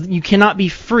 Because you cannot be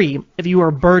free if you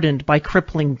are burdened by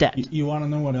crippling debt. You want to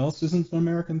know what else isn't an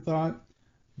American thought?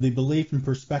 The belief and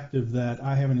perspective that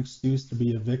I have an excuse to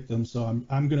be a victim, so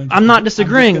I'm not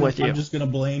disagreeing with you. I'm just going to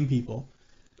blame people.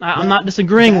 I'm not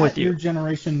disagreeing with you. Your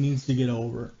generation needs to get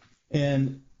over.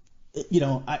 And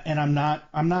I'm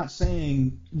not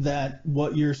saying that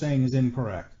what you're saying is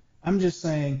incorrect. I'm just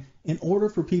saying in order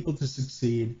for people to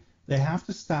succeed, they have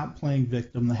to stop playing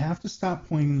victim. They have to stop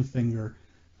pointing the finger.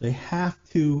 They have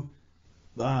to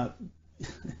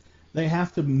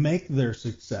make their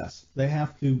success. They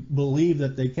have to believe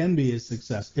that they can be a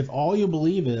success. If all you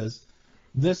believe is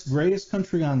this greatest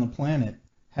country on the planet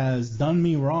has done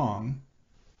me wrong,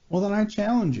 well then I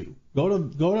challenge you. Go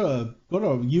to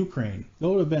Ukraine,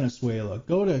 go to Venezuela,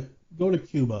 go to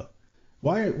Cuba.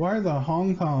 Why are the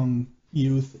Hong Kong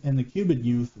youth and the Cuban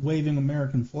youth waving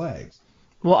American flags?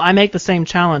 Well, I make the same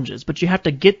challenges, but you have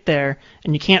to get there,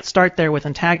 and you can't start there with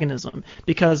antagonism,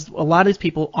 because a lot of these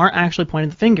people aren't actually pointing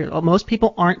the finger. Most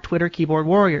people aren't Twitter keyboard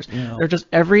warriors. Yeah. They're just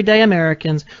everyday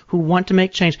Americans who want to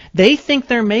make change. They think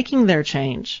they're making their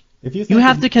change. You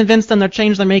have to convince them the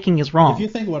change they're making is wrong. If you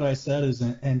think what I said is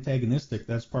antagonistic,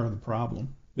 that's part of the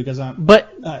problem. Because But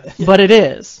it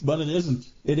is. But it isn't.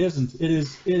 It isn't. It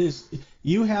is.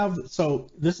 You have. So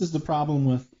this is the problem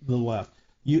with the left.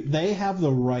 They have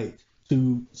the right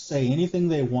to say anything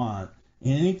they want,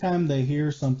 and anytime they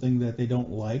hear something that they don't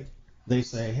like, they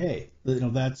say, hey,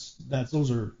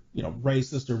 those are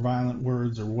racist or violent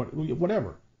words or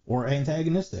whatever, or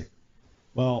antagonistic.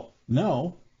 Well,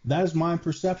 no, that is my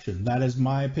perception, that is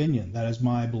my opinion, that is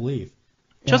my belief.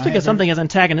 Just because something is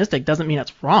antagonistic doesn't mean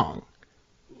it's wrong.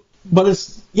 But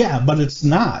it's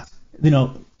not.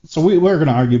 So we're going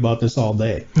to argue about this all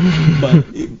day, but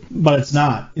it's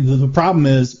not. The problem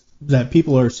is that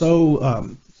people are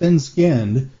so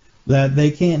thin-skinned that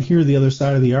they can't hear the other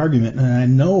side of the argument, and I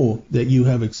know that you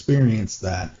have experienced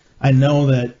that. I know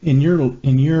that in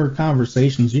your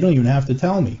conversations, you don't even have to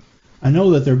tell me. I know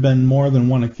that there have been more than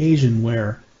one occasion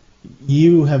where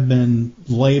you have been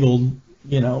labeled,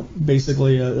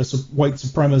 basically a white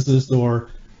supremacist or,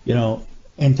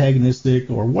 antagonistic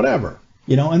or whatever,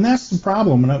 and that's the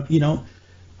problem. And,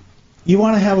 you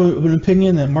want to have an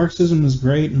opinion that Marxism is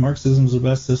great and Marxism is the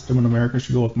best system and America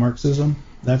should go with Marxism.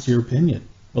 That's your opinion.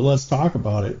 But let's talk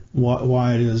about it,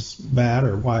 why it is bad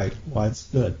or why it's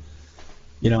good.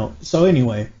 So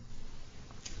anyway,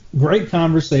 great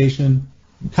conversation.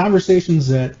 Conversations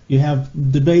that you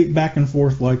have debate back and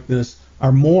forth like this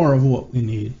are more of what we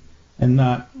need and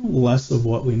not less of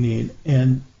what we need.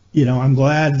 And, I'm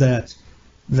glad that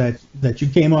you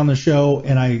came on the show,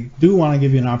 and I do want to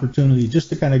give you an opportunity just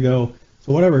to kind of go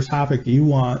to whatever topic you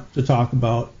want to talk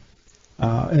about,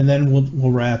 and then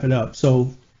we'll wrap it up.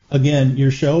 So again,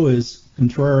 your show is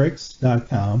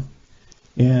Contrarix.com,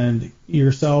 and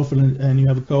yourself and you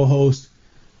have a co-host.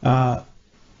 I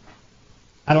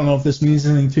don't know if this means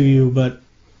anything to you, but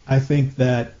I think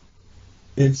that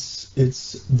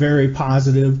it's very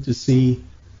positive to see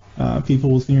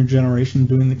people within your generation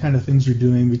doing the kind of things you're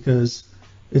doing, because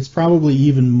it's probably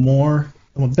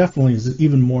definitely is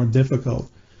even more difficult,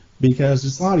 because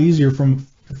it's a lot easier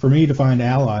for me to find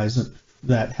allies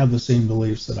that have the same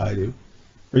beliefs that I do.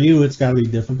 For you, it's got to be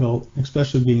difficult,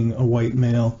 especially being a white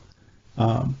male.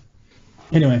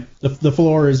 Anyway, the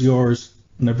floor is yours,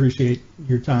 and I appreciate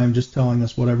your time just telling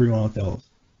us whatever you want to tell us.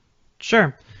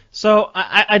 Sure. So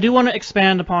I do want to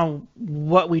expand upon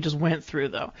what we just went through,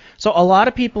 though. So a lot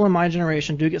of people in my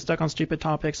generation do get stuck on stupid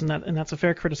topics, and that's a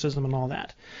fair criticism and all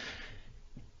that.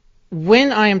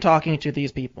 When I am talking to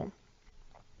these people,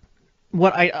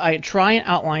 what I try and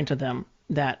outline to them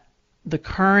that the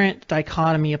current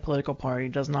dichotomy of political party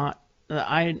does not,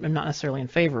 I am not necessarily in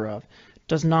favor of,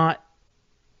 does not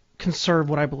conserve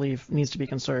what I believe needs to be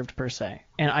conserved per se.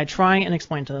 And I try and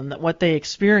explain to them that what they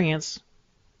experience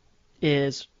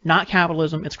is not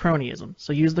capitalism, it's cronyism.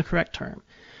 So use the correct term.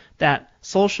 That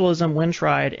socialism, when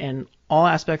tried in all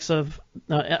aspects of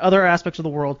other aspects of the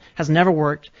world, has never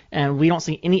worked, and we don't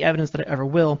see any evidence that it ever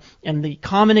will. And the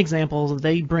common examples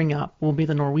they bring up will be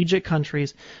the Norwegian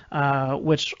countries,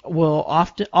 which will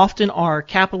often are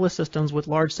capitalist systems with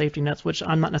large safety nets, which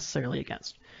I'm not necessarily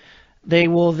against. They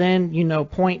will then,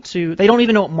 point to, they don't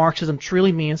even know what Marxism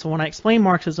truly means. So when I explain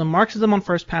Marxism on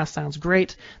first pass sounds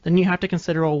great. Then you have to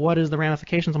consider, well, what is the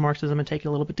ramifications of Marxism, and take it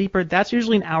a little bit deeper. That's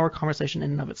usually an hour conversation in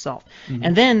and of itself. Mm-hmm.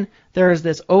 And then there is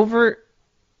this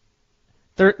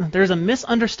there's a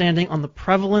misunderstanding on the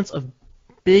prevalence of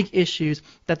big issues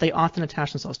that they often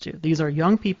attach themselves to. These are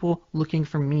young people looking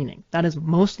for meaning. That is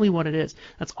mostly what it is.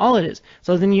 That's all it is.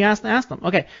 So then you ask them,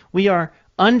 okay, we are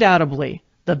undoubtedly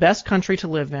the best country to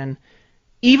live in,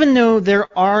 even though there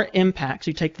are impacts.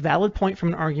 You take the valid point from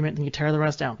an argument and you tear the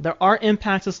rest down. There are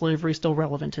impacts of slavery still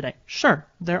relevant today. Sure,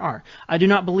 there are. I do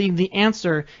not believe the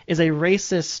answer is a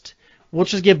racist, we'll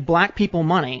just give black people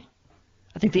money.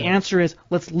 I think the answer is,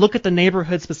 let's look at the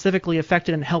neighborhoods specifically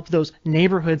affected and help those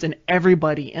neighborhoods and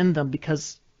everybody in them,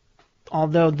 because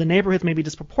although the neighborhoods may be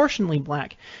disproportionately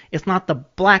black, it's not the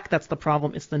black that's the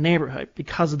problem, it's the neighborhood,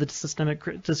 because of the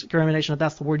systemic discrimination, if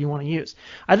that's the word you want to use.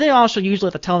 I think I also usually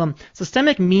have to tell them,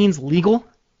 systemic means legal.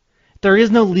 There is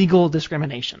no legal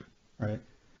discrimination. Right.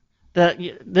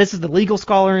 This is the legal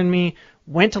scholar in me,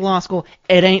 went to law school,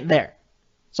 it ain't there.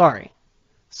 Sorry.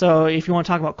 So if you want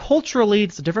to talk about culturally,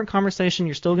 it's a different conversation,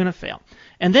 you're still going to fail.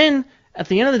 And then, at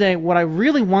the end of the day, what I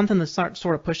really want them to sort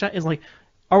of push at is like,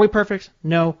 are we perfect?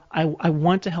 No. I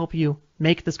want to help you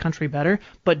make this country better,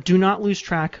 but do not lose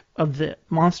track of the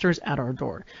monsters at our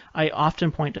door. I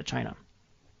often point to China.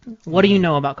 What do you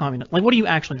know about communism? Like, what do you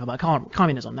actually know about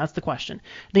communism? That's the question.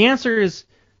 The answer is,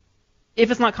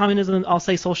 if it's not communism, I'll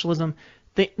say socialism.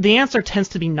 The answer tends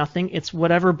to be nothing. It's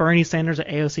whatever Bernie Sanders at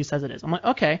AOC says it is. I'm like,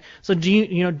 okay, so do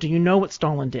you know what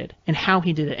Stalin did and how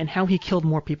he did it and how he killed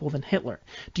more people than Hitler?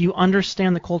 Do you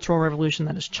understand the Cultural Revolution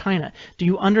that is China? Do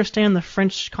you understand the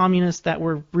French communists that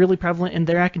were really prevalent in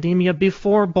their academia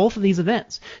before both of these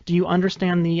events? Do you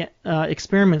understand the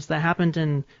experiments that happened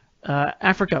in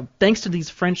Africa, thanks to these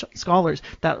French scholars,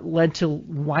 that led to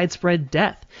widespread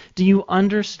death? Do you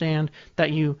understand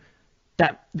that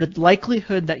the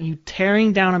likelihood that you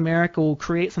tearing down America will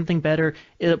create something better,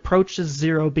 it approaches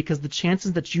zero, because the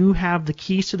chances that you have the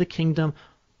keys to the kingdom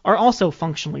are also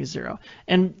functionally zero?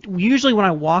 And usually when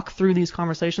I walk through these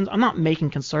conversations, I'm not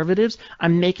making conservatives.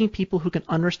 I'm making people who can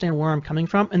understand where I'm coming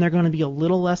from, and they're going to be a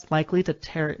little less likely to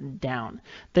tear it down.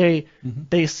 They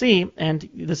see, and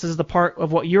this is the part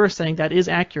of what you're saying that is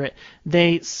accurate,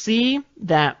 they see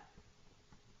that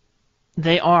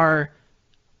they are,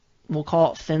 we'll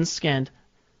call it thin-skinned,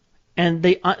 and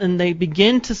they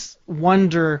begin to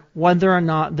wonder whether or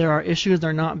not there are issues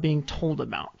they're not being told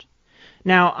about.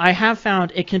 Now, I have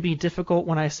found it can be difficult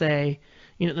when I say,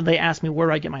 they ask me where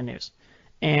do I get my news,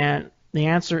 and the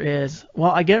answer is,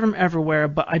 well, I get it from everywhere,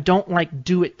 but I don't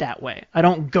do it that way. I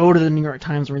don't go to the New York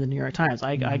Times or the New York Times.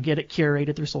 I get it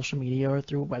curated through social media or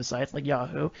through websites like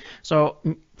Yahoo. So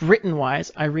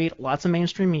written-wise, I read lots of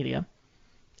mainstream media,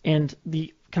 and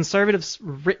the conservative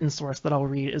written source that I'll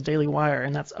read is Daily Wire,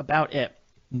 and that's about it.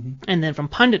 And then from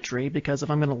punditry, because if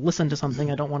I'm going to listen to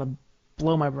something I don't want to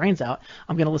blow my brains out,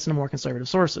 I'm going to listen to more conservative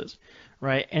sources,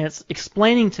 right? And it's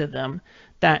explaining to them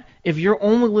that if you're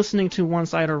only listening to one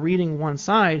side or reading one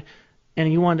side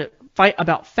and you want to fight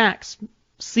about facts,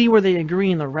 see where they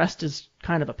agree and the rest is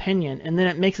kind of opinion, and then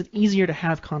it makes it easier to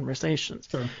have conversations.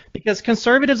 Sure. Because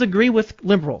conservatives agree with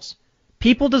liberals.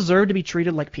 People deserve to be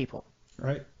treated like people.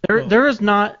 Right. There's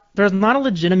not a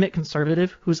legitimate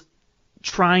conservative who's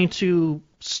trying to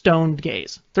stone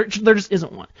gays. There just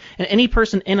isn't one. And any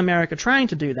person in America trying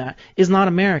to do that is not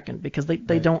American because they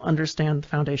don't understand the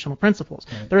foundational principles.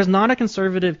 Right. There is not a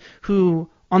conservative who,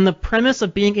 on the premise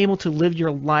of being able to live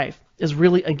your life, is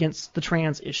really against the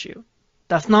trans issue.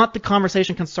 That's not the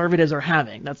conversation conservatives are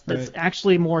having. That's Right.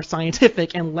 actually more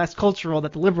scientific and less cultural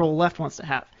that the liberal left wants to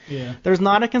have. Yeah. There's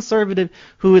not a conservative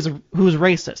who is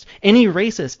racist. Any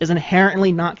racist is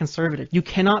inherently not conservative. You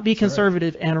cannot be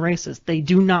conservative and racist. They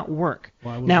do not work.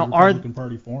 Why was Now, the Republican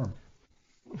Party formed?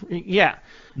 yeah.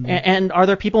 And are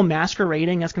there people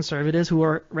masquerading as conservatives who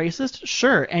are racist?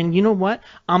 Sure. And you know what?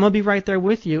 I'm going to be right there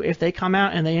with you. If they come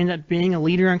out and they end up being a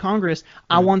leader in Congress,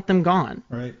 I want them gone.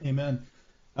 Right. Amen.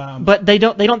 But they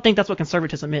don't think that's what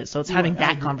conservatism is. So it's having Right, I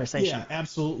that agree. conversation. Yeah,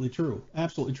 absolutely true.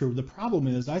 Absolutely true. The problem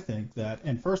is, I think that,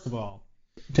 and first of all,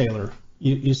 Taylor,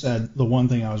 you said the one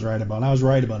thing I was right about. I was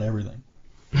right about everything.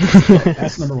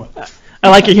 That's number one. I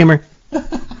like your humor.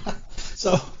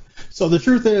 So the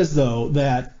truth is, though,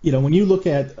 that when you look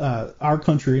at our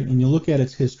country and you look at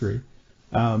its history,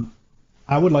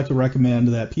 I would like to recommend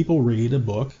that people read a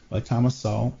book by Thomas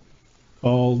Sowell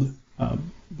called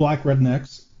Black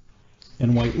Rednecks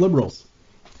and White Liberals.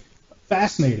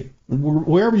 Fascinating.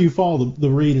 Wherever you follow, the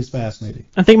read is fascinating.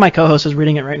 I think my co-host is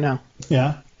reading it right now.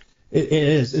 Yeah, it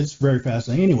is. It's very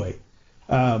fascinating. Anyway,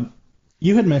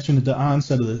 you had mentioned at the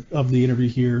onset of the interview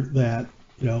here that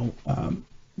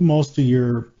most of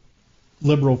your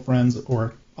liberal friends,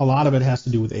 or a lot of it, has to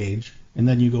do with age, and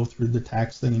then you go through the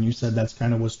tax thing, and you said that's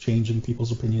kind of what's changing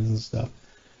people's opinions and stuff.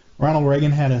 Ronald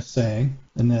Reagan had a saying,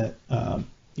 and that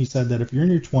he said that if you're in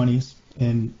your 20s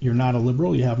and you're not a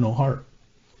liberal, you have no heart.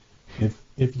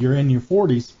 If you're in your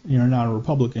 40s and you're not a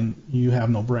Republican, you have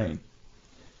no brain.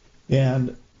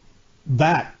 And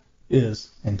that is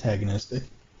antagonistic,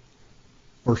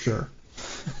 for sure.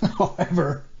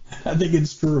 However, I think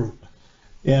it's true.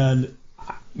 And,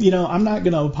 I'm not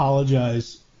going to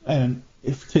apologize to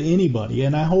anybody,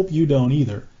 and I hope you don't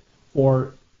either,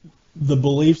 for the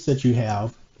beliefs that you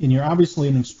have. And you're obviously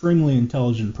an extremely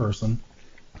intelligent person.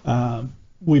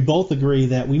 We both agree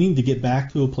that we need to get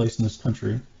back to a place in this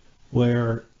country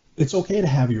where it's okay to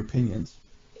have your opinions,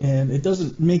 and it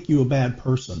doesn't make you a bad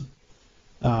person.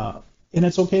 And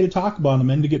it's okay to talk about them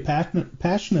and to get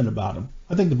passionate about them.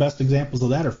 I think the best examples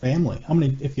of that are family.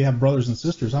 If you have brothers and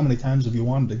sisters, how many times have you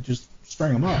wanted to just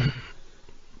string them up?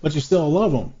 But you still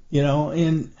love them,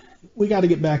 and we got to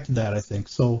get back to that, I think.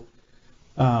 So,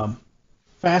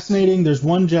 fascinating. There's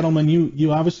one gentleman,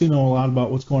 you obviously know a lot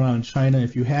about what's going on in China.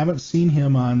 If you haven't seen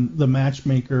him on the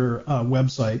Matchmaker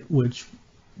website, which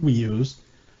we use,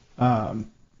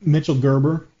 Mitchell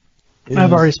Gerber.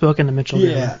 I've already spoken to Mitchell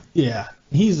Gerber. Yeah.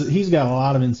 He's got a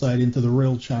lot of insight into the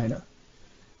real China.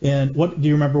 And do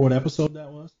you remember what episode that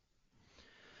was?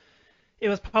 It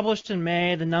was published in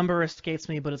May. The number escapes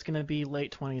me, but it's going to be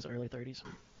late 20s, early 30s.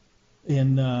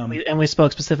 And we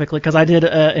spoke specifically because I did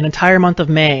an entire month of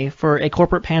May for a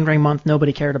corporate pandering month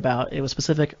nobody cared about. It was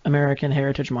Pacific American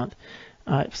Heritage Month,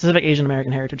 Pacific Asian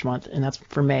American Heritage Month, and that's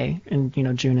for May. And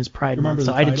June is Pride Month.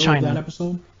 So I did China. Of that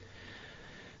episode?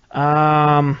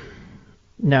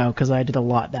 No, because I did a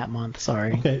lot that month.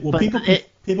 Sorry. Okay. Well, but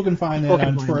people can find that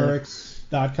on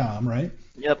Trerix.com, right?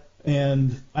 Yep.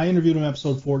 And I interviewed him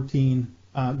episode 14.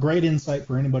 Great insight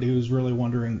for anybody who's really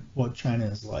wondering what China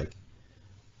is like.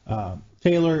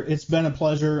 Taylor, it's been a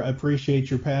pleasure. I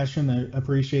appreciate your passion. I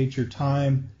appreciate your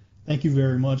time. Thank you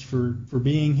very much for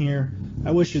being here. I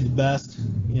wish you the best.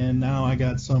 And now I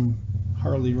got some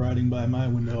Harley riding by my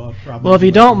window. I'll probably. Well, if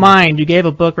you don't mind, you gave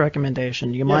a book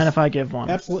recommendation. Do you mind if I give one?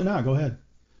 Absolutely not. Go ahead.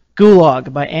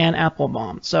 Gulag by Anne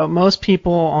Applebaum. So most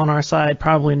people on our side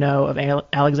probably know of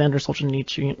Alexander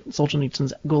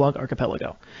Solzhenitsyn's Gulag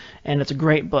Archipelago, and it's a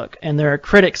great book. And there are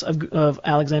critics of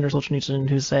Alexander Solzhenitsyn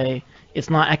who say it's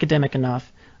not academic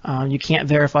enough. You can't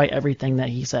verify everything that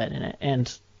he said in it,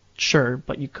 and sure,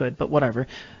 but you could, but whatever.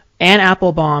 Anne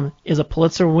Applebaum is a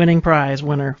Pulitzer-winning prize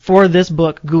winner for this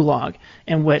book, Gulag,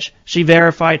 in which she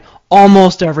verified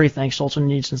almost everything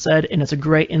Solzhenitsyn said, and it's a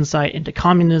great insight into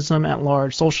communism at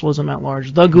large, socialism at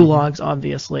large, the gulags,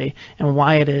 obviously, and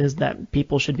why it is that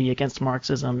people should be against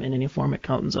Marxism in any form it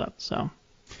comes up. So,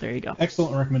 there you go.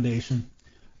 Excellent recommendation.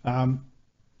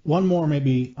 One more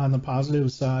maybe on the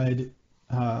positive side,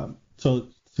 so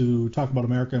to talk about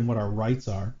America and what our rights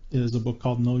are, is a book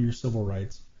called Know Your Civil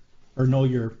Rights, or Know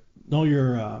Your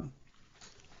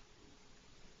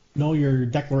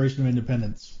Declaration of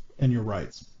Independence and Your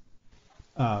Rights.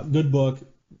 Good book.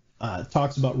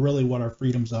 Talks about really what our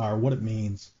freedoms are, what it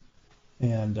means,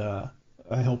 and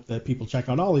I hope that people check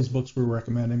out all these books we're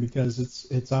recommending, because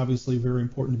it's obviously very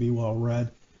important to be well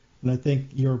read. And I think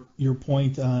your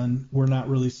point on we're not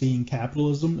really seeing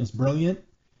capitalism is brilliant.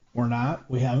 We're not.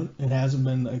 We haven't. It hasn't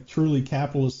been a truly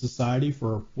capitalist society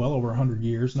for well over 100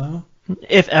 years now.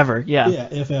 If ever, yeah. Yeah,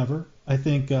 if ever. I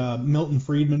think Milton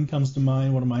Friedman comes to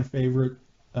mind, one of my favorite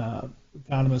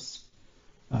economists.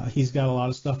 He's got a lot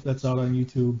of stuff that's out on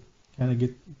YouTube. Kind of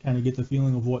get the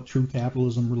feeling of what true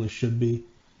capitalism really should be.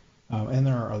 And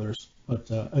there are others. But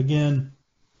again,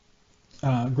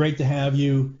 great to have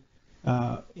you.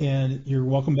 And you're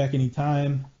welcome back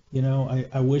anytime. You know,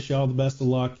 I wish you all the best of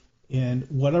luck. And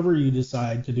whatever you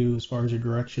decide to do as far as your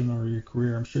direction or your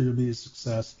career, I'm sure you'll be a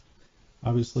success.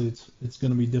 Obviously, it's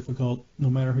going to be difficult. No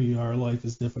matter who you are, life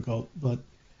is difficult. But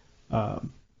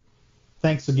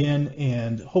thanks again,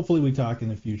 and hopefully we talk in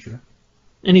the future.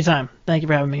 Anytime. Thank you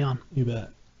for having me on. You bet.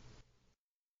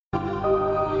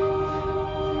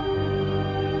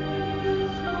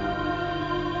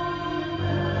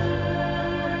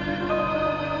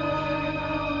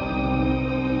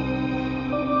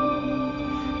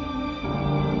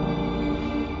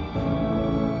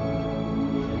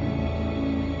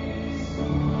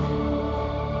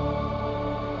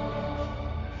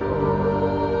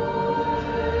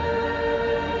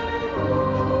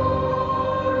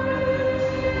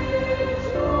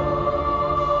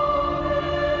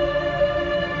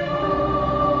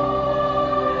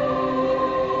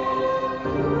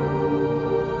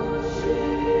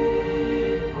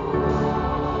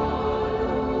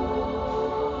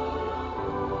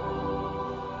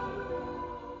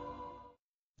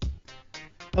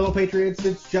 Hello, Patriots.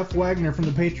 It's Jeff Wagner from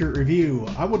the Patriot Review.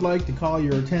 I would like to call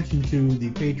your attention to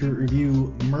the Patriot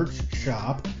Review merch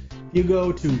shop. You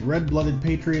go to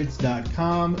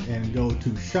redbloodedpatriots.com and go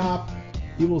to shop.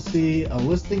 You will see a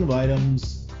listing of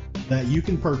items that you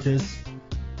can purchase,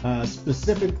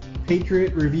 specific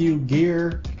Patriot Review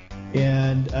gear,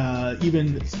 and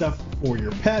even stuff for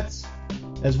your pets,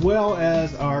 as well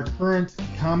as our current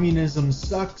Communism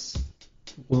Sucks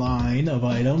line of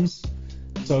items.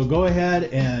 So go ahead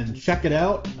and check it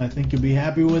out. I think you'll be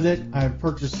happy with it. I've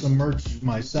purchased some merch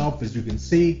myself, as you can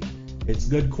see. It's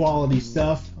good quality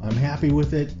stuff. I'm happy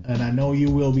with it, and I know you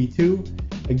will be too.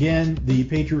 Again, the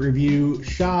Patriot Review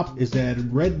shop is at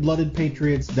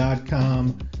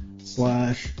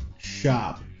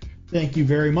redbloodedpatriots.com/shop. Thank you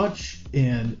very much,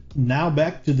 and now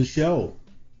back to the show.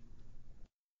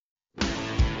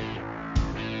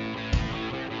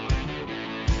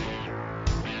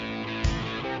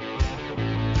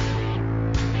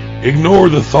 Ignore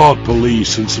the thought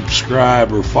police and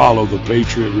subscribe or follow the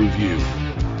Patriot Review.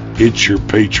 It's your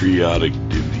patriotic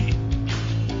duty.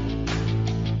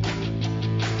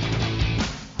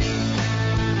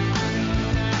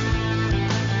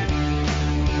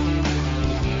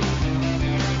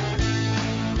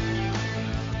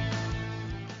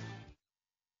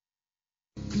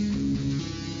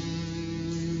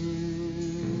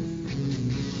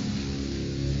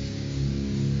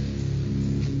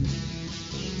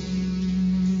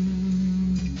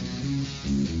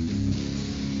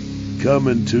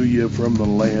 Coming to you from the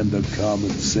land of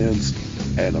common sense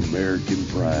and American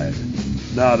pride.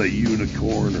 Not a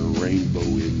unicorn or rainbow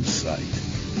in sight.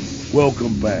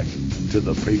 Welcome back to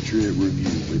the Patriot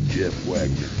Review with Jeff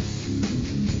Wagner.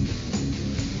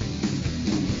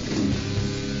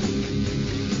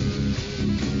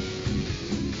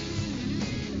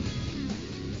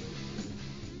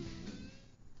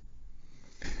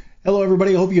 Hello,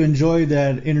 everybody. I hope you enjoyed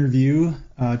that interview.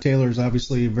 Taylor's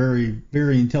obviously a very,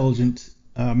 very intelligent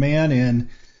man and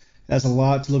has a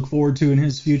lot to look forward to in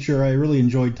his future. I really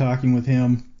enjoyed talking with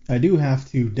him. I do have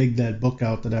to dig that book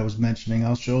out that I was mentioning.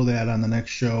 I'll show that on the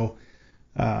next show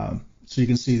so you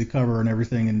can see the cover and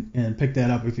everything and pick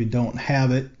that up if you don't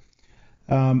have it.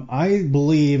 I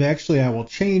believe, actually, I will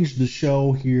change the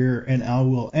show here and I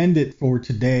will end it for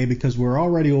today because we're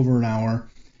already over an hour.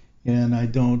 and I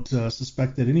don't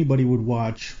suspect that anybody would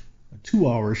watch a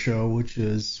 2-hour show, which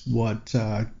is what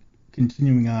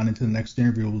continuing on into the next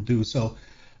interview will do. So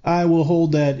I will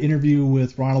hold that interview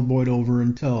with Ronald Boyd over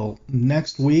until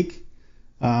next week.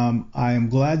 I am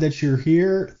glad that you're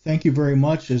here. Thank you very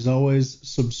much. As always,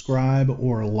 subscribe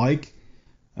or like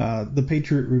the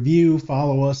Patriot Review.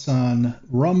 Follow us on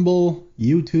Rumble,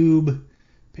 YouTube,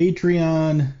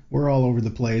 Patreon. We're all over the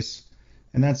place,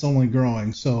 and that's only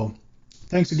growing. So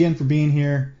thanks again for being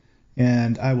here,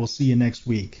 and I will see you next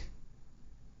week.